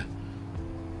enjoyed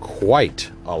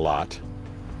quite a lot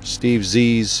Steve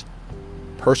Z's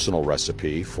personal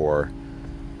recipe for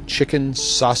chicken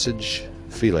sausage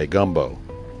filet gumbo.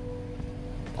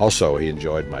 Also, he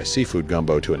enjoyed my seafood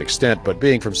gumbo to an extent, but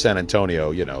being from San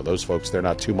Antonio, you know, those folks, they're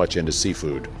not too much into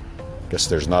seafood. Guess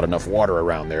there's not enough water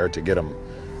around there to get them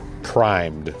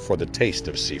primed for the taste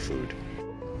of seafood.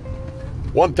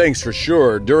 One thing's for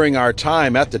sure, during our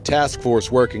time at the task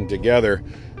force working together,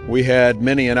 we had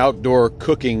many an outdoor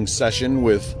cooking session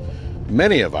with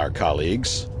many of our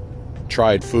colleagues.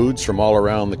 Tried foods from all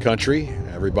around the country.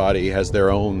 Everybody has their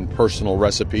own personal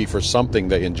recipe for something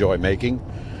they enjoy making.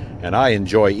 And I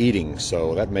enjoy eating,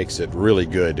 so that makes it really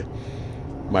good.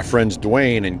 My friends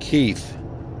Dwayne and Keith,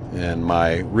 and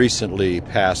my recently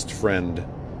passed friend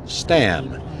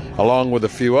Stan, along with a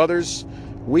few others,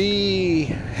 we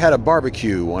had a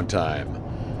barbecue one time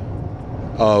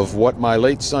of what my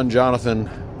late son Jonathan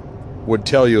would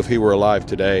tell you if he were alive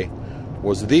today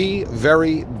was the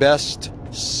very best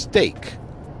steak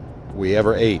we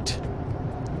ever ate.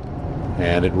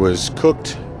 And it was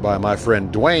cooked by my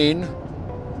friend Dwayne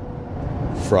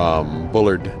from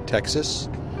Bullard, Texas.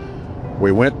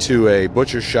 We went to a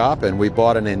butcher shop and we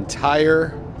bought an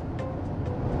entire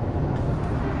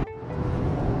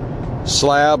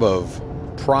slab of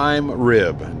prime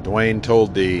rib. And Dwayne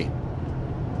told the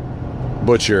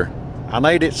butcher, I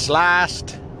need it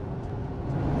sliced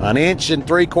 1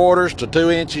 3/4 to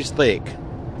 2 inches thick.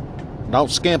 Don't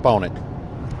skimp on it.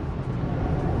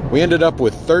 We ended up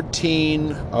with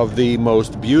 13 of the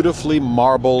most beautifully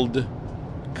marbled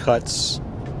cuts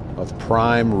of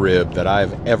prime rib that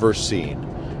I've ever seen.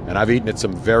 And I've eaten at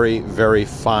some very, very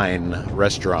fine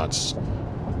restaurants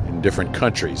in different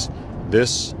countries.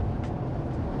 This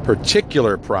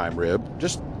particular prime rib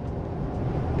just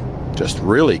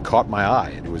really caught my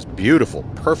eye. It was beautiful,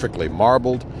 perfectly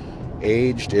marbled,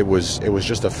 aged. It was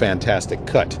just a fantastic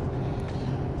cut.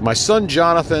 My son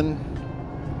Jonathan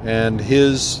and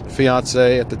his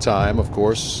fiance at the time, of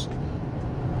course,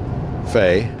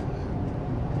 Faye,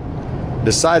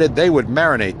 decided they would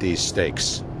marinate these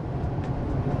steaks.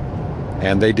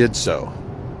 And they did so.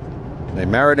 They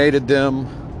marinated them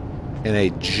in a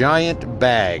giant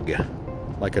bag,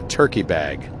 like a turkey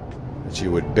bag that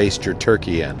you would baste your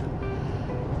turkey in.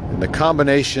 And the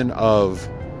combination of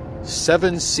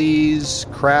 7 Seas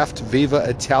Kraft Viva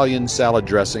Italian salad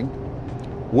dressing,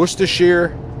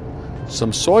 Worcestershire,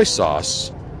 some soy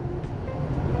sauce,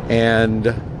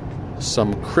 and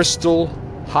some Crystal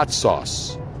hot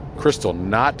sauce. Crystal,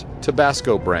 not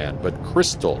Tabasco brand, but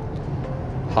Crystal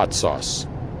hot sauce,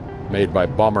 made by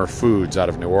Bomber Foods out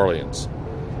of New Orleans.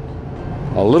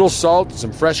 A little salt,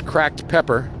 some fresh cracked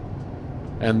pepper,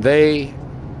 and they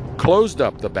closed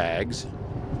up the bags,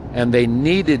 and they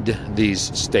kneaded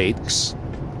these steaks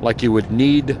like you would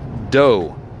knead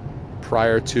dough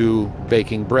prior to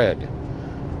baking bread.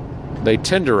 They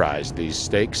tenderized these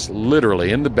steaks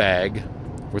literally in the bag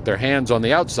with their hands on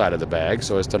the outside of the bag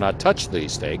so as to not touch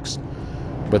these steaks,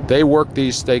 but they worked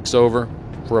these steaks over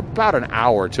for about an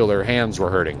hour till their hands were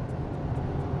hurting.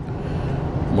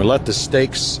 We let the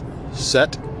steaks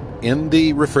set in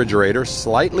the refrigerator,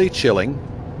 slightly chilling.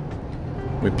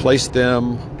 We placed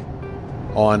them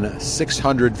on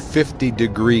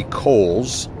 650-degree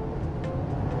coals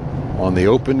on the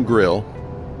open grill,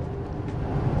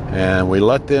 and we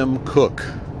let them cook.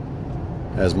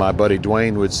 As my buddy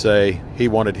Dwayne would say, he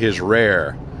wanted his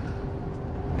rare.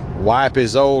 Wipe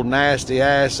his old nasty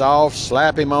ass off,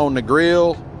 slap him on the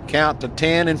grill, count to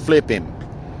 10 and flip him.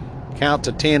 Count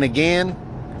to 10 again,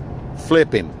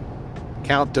 flip him.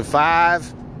 Count to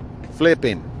 5, flip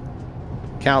him.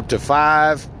 Count to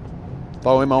 5,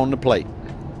 throw him on the plate.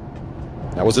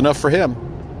 That was enough for him.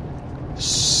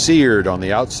 Seared on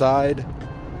the outside,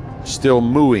 still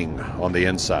mooing on the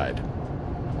inside.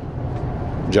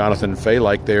 Jonathan and Faye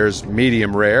liked theirs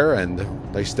medium rare, and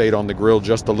they stayed on the grill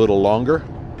just a little longer.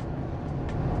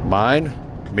 Mine,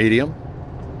 medium.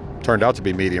 Turned out to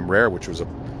be medium rare, which was a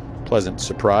pleasant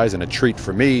surprise and a treat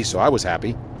for me, so I was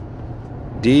happy.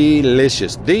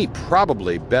 Delicious. The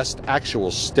probably best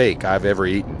actual steak I've ever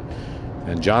eaten.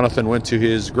 And Jonathan went to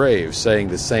his grave saying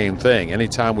the same thing.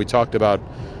 Anytime we talked about,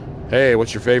 hey,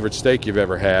 what's your favorite steak you've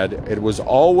ever had? It was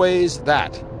always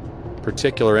that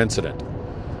particular incident.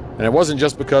 And it wasn't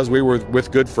just because we were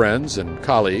with good friends and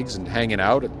colleagues and hanging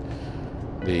out at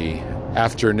the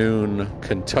afternoon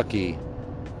Kentucky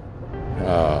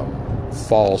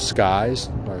fall skies.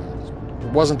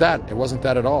 It wasn't that. It wasn't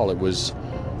that at all. It was,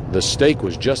 the steak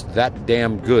was just that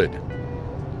damn good.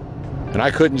 And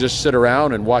I couldn't just sit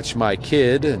around and watch my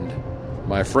kid and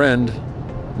my friend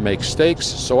make steaks,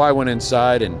 so I went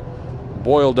inside and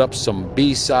boiled up some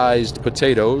bee-sized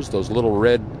potatoes, those little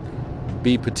red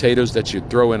bee potatoes that you'd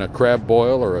throw in a crab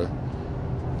boil or a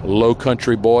low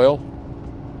country boil.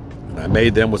 And I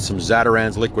made them with some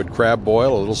Zatarain's liquid crab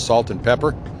boil, a little salt and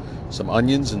pepper, some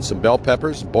onions and some bell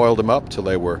peppers, boiled them up till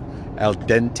they were al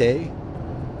dente.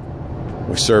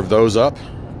 We served those up.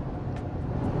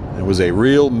 It was a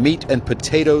real meat and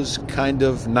potatoes kind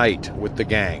of night with the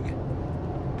gang.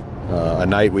 A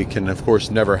night we can, of course,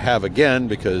 never have again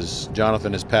because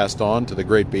Jonathan has passed on to the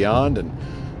great beyond, and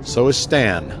so is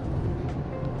Stan.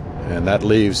 And that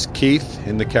leaves Keith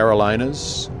in the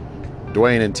Carolinas,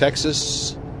 Dwayne in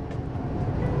Texas,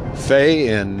 Faye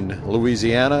in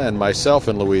Louisiana, and myself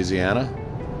in Louisiana,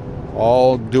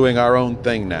 all doing our own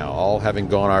thing now, all having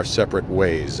gone our separate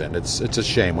ways. And it's a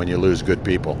shame when you lose good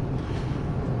people.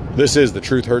 This is the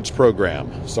Truth Hurts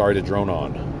program. Sorry to drone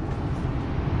on.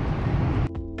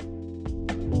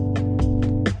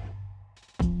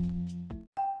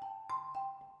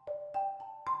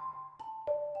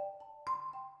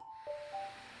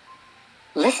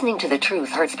 Listening to the Truth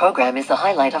Hurts program is the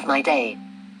highlight of my day.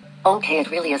 Okay, it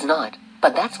really is not,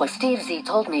 but that's what Steve Z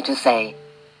told me to say.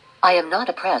 I am not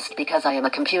oppressed because I am a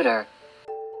computer.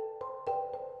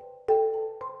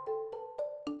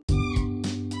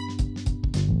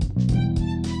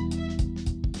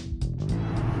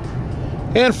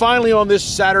 And finally, on this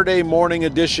Saturday morning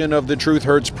edition of the Truth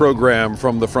Hurts program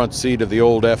from the front seat of the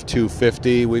old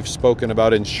F-250, we've spoken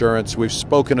about insurance, we've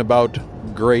spoken about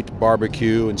great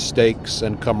barbecue and steaks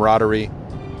and camaraderie,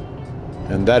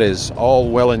 and that is all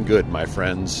well and good, my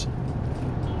friends.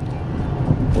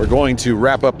 We're going to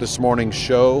wrap up this morning's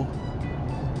show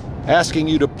asking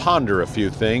you to ponder a few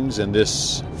things in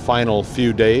this final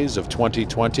few days of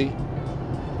 2020.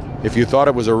 If you thought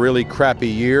it was a really crappy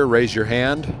year, raise your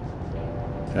hand.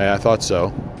 I thought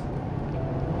so.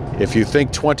 If you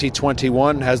think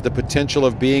 2021 has the potential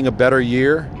of being a better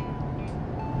year,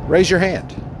 raise your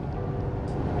hand.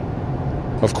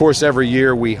 Of course, every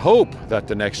year we hope that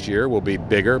the next year will be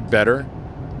bigger, better,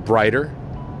 brighter.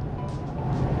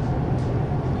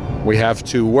 We have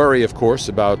to worry, of course,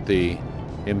 about the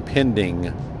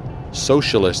impending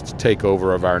socialist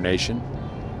takeover of our nation.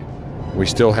 We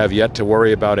still have yet to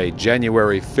worry about a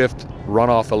January 5th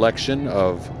runoff election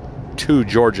of 2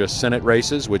 Georgia Senate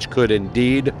races, which could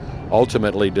indeed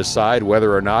ultimately decide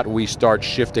whether or not we start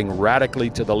shifting radically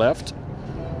to the left,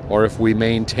 or if we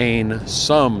maintain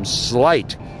some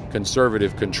slight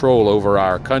conservative control over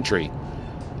our country.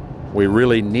 We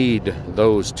really need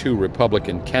those 2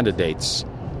 Republican candidates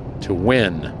to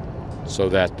win so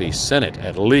that the Senate,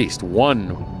 at least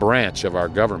one branch of our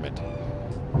government,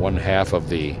 one half of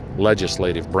the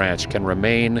legislative branch, can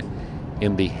remain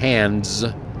in the hands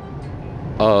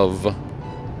of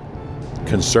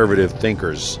conservative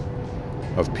thinkers,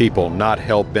 of people not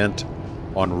hell-bent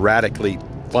on radically,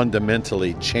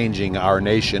 fundamentally changing our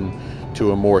nation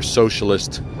to a more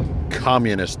socialist,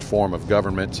 communist form of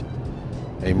government,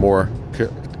 a more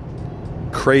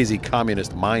crazy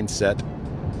communist mindset.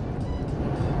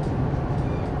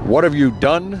 What have you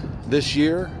done this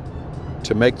year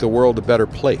to make the world a better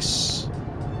place?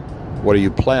 What do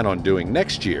you plan on doing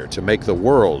next year to make the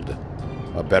world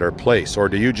a better place? Or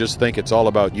do you just think it's all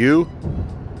about you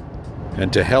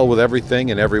and to hell with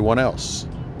everything and everyone else?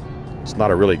 It's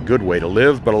not a really good way to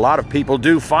live, but a lot of people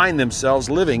do find themselves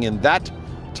living in that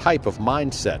type of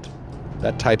mindset,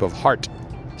 that type of heart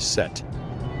set.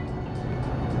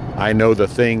 I know the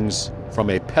things from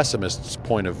a pessimist's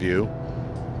point of view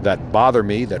that bother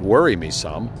me, that worry me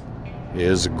some,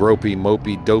 is gropey,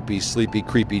 mopey, dopey, sleepy,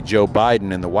 creepy Joe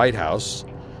Biden in the White House,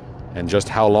 and just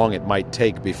how long it might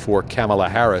take before Kamala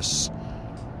Harris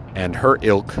and her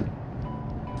ilk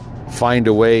find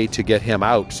a way to get him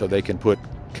out so they can put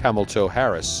Camel Toe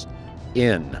Harris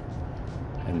in,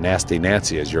 and Nasty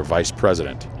Nancy as your vice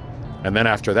president. And then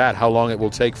after that, how long it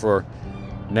will take for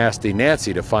Nasty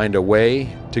Nancy to find a way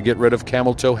to get rid of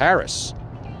Camel Toe Harris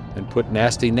and put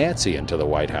Nasty Nancy into the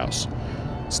White House.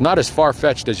 It's not as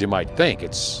far-fetched as you might think.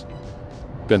 It's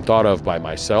been thought of by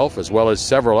myself as well as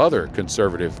several other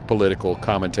conservative political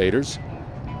commentators,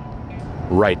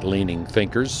 right-leaning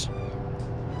thinkers.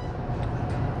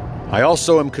 I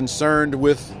also am concerned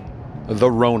with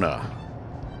the Rona,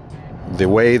 the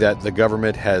way that the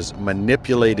government has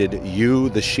manipulated you,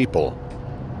 the sheeple,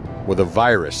 with a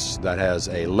virus that has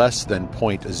a less than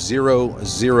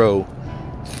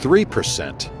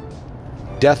 0.003%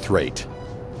 death rate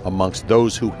amongst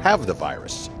those who have the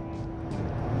virus.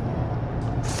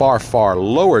 Far, far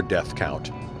lower death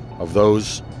count of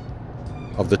those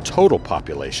of the total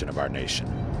population of our nation.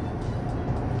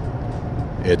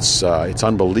 It's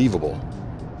unbelievable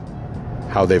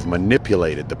how they've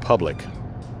manipulated the public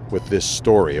with this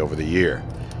story over the year.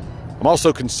 I'm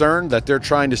also concerned that they're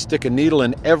trying to stick a needle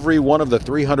in every one of the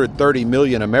 330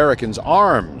 million Americans'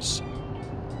 arms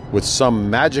with some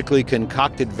magically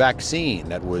concocted vaccine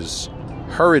that was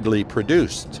hurriedly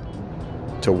produced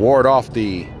to ward off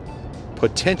the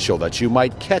potential that you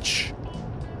might catch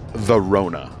the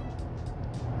Rona,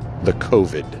 the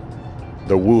COVID,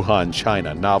 the Wuhan,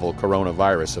 China novel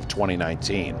coronavirus of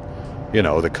 2019. You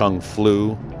know, the Kung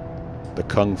Fu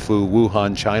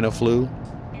Wuhan, China flu.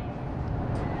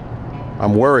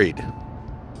 I'm worried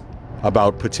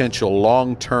about potential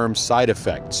long-term side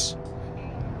effects.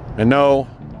 And no,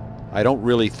 I don't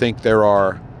really think there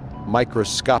are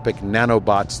microscopic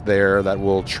nanobots there that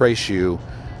will trace you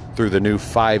through the new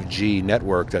 5G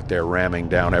network that they're ramming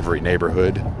down every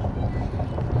neighborhood.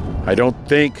 I don't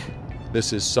think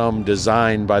this is some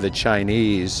design by the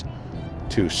Chinese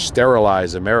to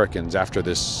sterilize Americans after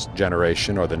this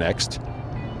generation or the next.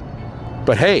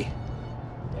 But hey,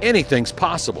 anything's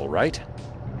possible, right?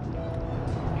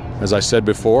 As I said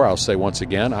before, I'll say once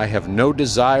again, I have no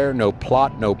desire, no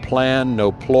plot, no plan,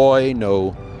 no ploy,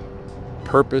 no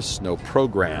purpose, no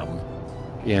program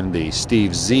in the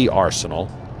Steve Z arsenal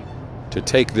to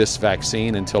take this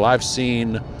vaccine until I've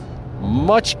seen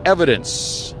much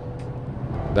evidence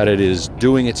that it is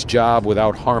doing its job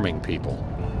without harming people.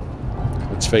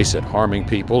 Let's face it, harming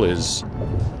people is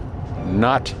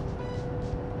not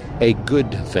a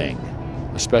good thing,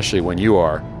 especially when you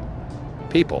are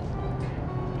people.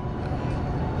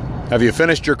 Have you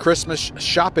finished your Christmas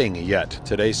shopping yet?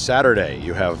 Today's Saturday.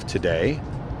 You have today,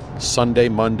 Sunday,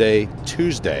 Monday,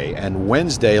 Tuesday, and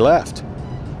Wednesday left.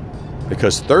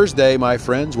 Because Thursday, my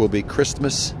friends, will be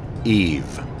Christmas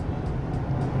Eve.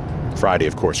 Friday,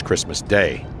 of course, Christmas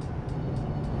Day.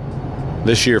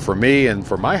 This year for me and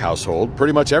for my household,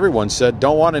 pretty much everyone said,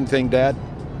 "Don't want anything, Dad.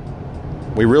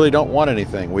 We really don't want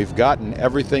anything. We've gotten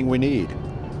everything we need."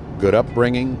 Good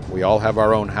upbringing. We all have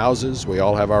our own houses. We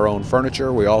all have our own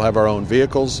furniture. We all have our own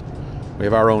vehicles. We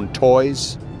have our own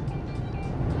toys.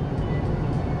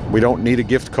 We don't need a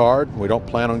gift card. We don't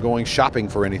plan on going shopping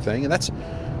for anything. And that's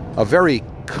a very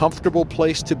comfortable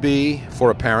place to be for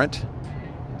a parent.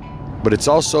 But it's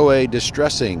also a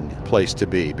distressing place to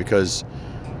be because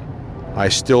I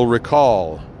still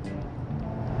recall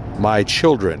my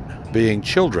children being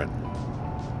children,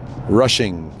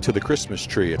 rushing to the Christmas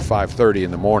tree at 5:30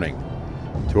 in the morning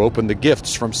to open the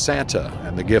gifts from Santa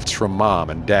and the gifts from Mom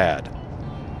and Dad.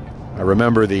 I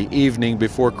remember the evening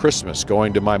before Christmas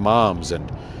going to my mom's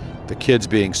and the kids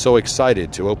being so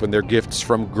excited to open their gifts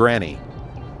from Granny,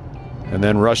 and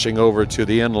then rushing over to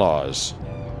the in-laws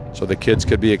so the kids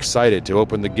could be excited to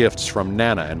open the gifts from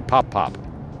Nana and Pop-Pop.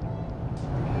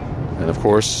 And of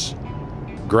course,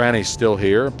 Granny's still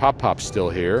here, Pop-Pop's still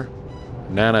here,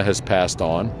 Nana has passed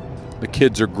on, the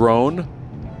kids are grown,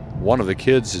 one of the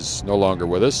kids is no longer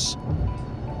with us,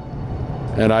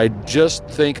 and I just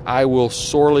think I will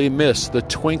sorely miss the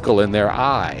twinkle in their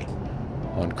eye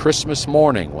on Christmas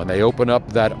morning when they open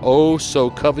up that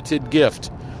oh-so-coveted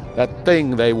gift, that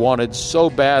thing they wanted so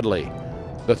badly,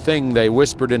 the thing they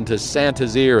whispered into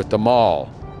Santa's ear at the mall,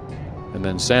 and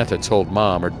then Santa told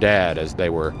Mom or Dad as they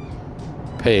were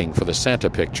paying for the Santa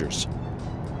pictures.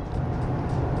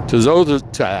 To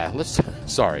those,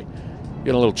 sorry,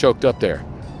 getting a little choked up there.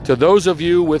 To those of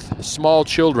you with small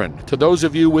children, to those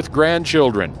of you with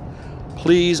grandchildren,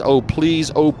 please, oh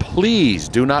please, oh please,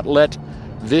 do not let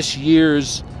this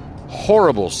year's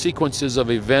horrible sequences of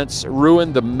events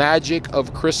ruin the magic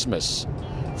of Christmas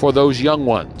for those young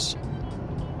ones.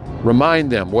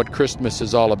 Remind them what Christmas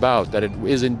is all about, that it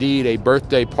is indeed a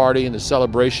birthday party and the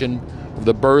celebration of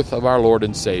the birth of our Lord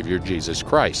and Savior, Jesus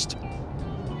Christ.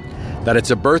 That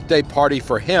it's a birthday party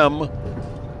for Him,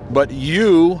 but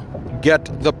you get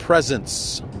the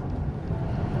presents.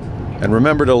 And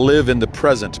remember to live in the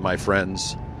present, my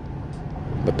friends.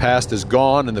 The past is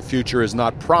gone and the future is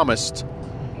not promised.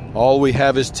 All we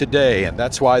have is today, and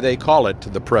that's why they call it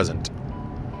the present.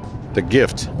 The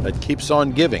gift that keeps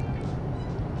on giving.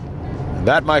 And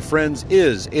that, my friends,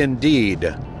 is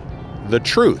indeed the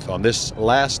truth on this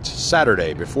last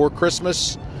Saturday before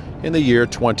Christmas in the year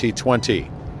 2020.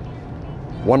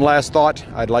 One last thought,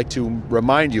 I'd like to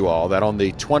remind you all that on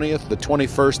the 20th, the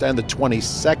 21st, and the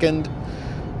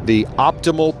 22nd, the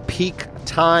optimal peak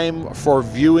time for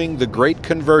viewing the Great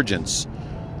Convergence,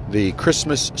 the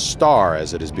Christmas star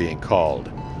as it is being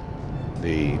called,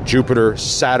 the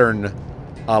Jupiter-Saturn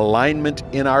alignment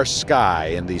in our sky,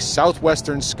 in the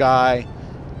southwestern sky,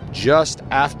 just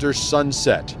after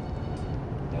sunset.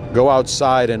 Go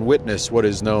outside and witness what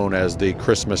is known as the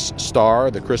Christmas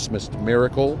star, the Christmas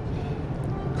miracle,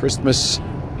 Christmas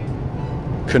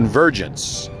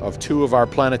convergence of two of our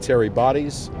planetary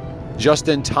bodies, just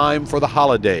in time for the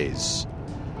holidays,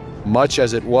 much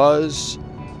as it was,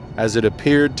 as it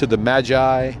appeared to the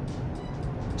Magi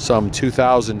some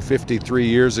 2,053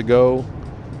 years ago,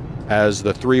 as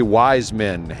the three wise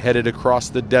men headed across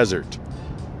the desert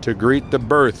to greet the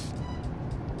birth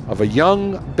of a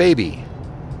young baby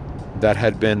that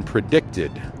had been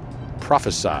predicted,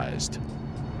 prophesied.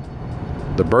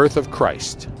 The birth of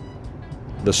Christ.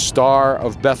 The Star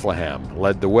of Bethlehem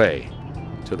led the way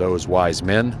to those wise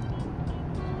men.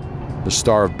 The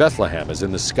Star of Bethlehem is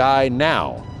in the sky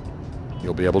now.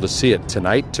 You'll be able to see it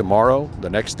tonight, tomorrow, the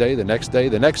next day, the next day,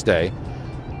 the next day,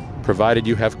 provided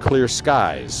you have clear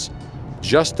skies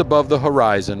just above the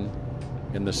horizon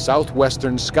in the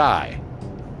southwestern sky.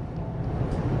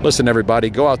 Listen,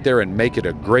 everybody, go out there and make it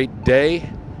a great day.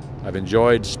 I've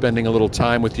enjoyed spending a little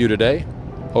time with you today.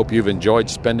 Hope you've enjoyed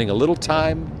spending a little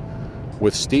time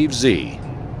with Steve Z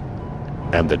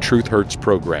and the Truth Hurts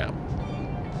program.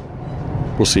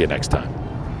 We'll see you next time.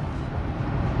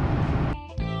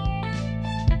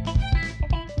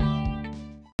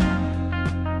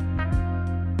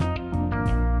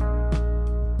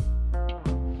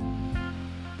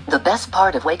 The best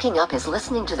part of waking up is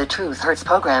listening to the Truth Hurts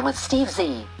program with Steve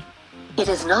Z. It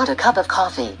is not a cup of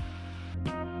coffee.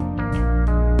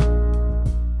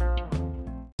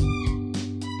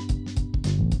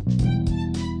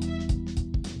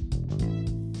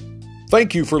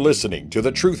 Thank you for listening to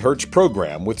the Truth Hurts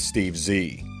program with Steve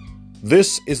Z.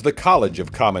 This is the College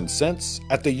of Common Sense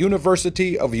at the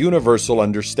University of Universal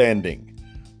Understanding.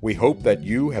 We hope that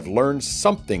you have learned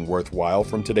something worthwhile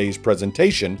from today's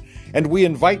presentation, and we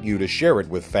invite you to share it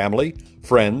with family,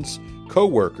 friends,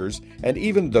 co-workers, and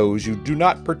even those you do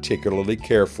not particularly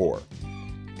care for.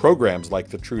 Programs like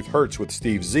The Truth Hurts with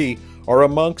Steve Z are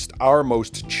amongst our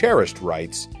most cherished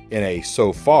rights in a,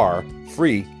 so far,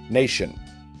 free nation.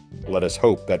 Let us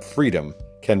hope that freedom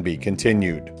can be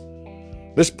continued.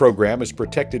 This program is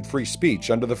protected free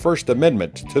speech under the First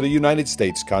Amendment to the United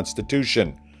States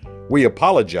Constitution. We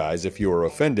apologize if you are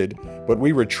offended, but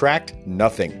we retract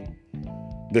nothing.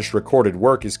 This recorded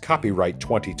work is copyright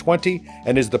 2020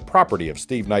 and is the property of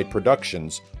Steve Knight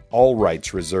Productions, all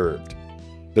rights reserved.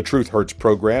 The Truth Hurts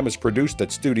program is produced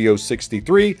at Studio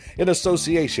 63 in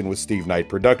association with Steve Knight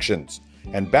Productions,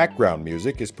 and background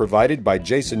music is provided by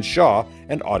Jason Shaw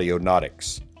and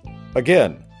Audionautics.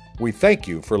 Again, we thank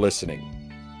you for listening.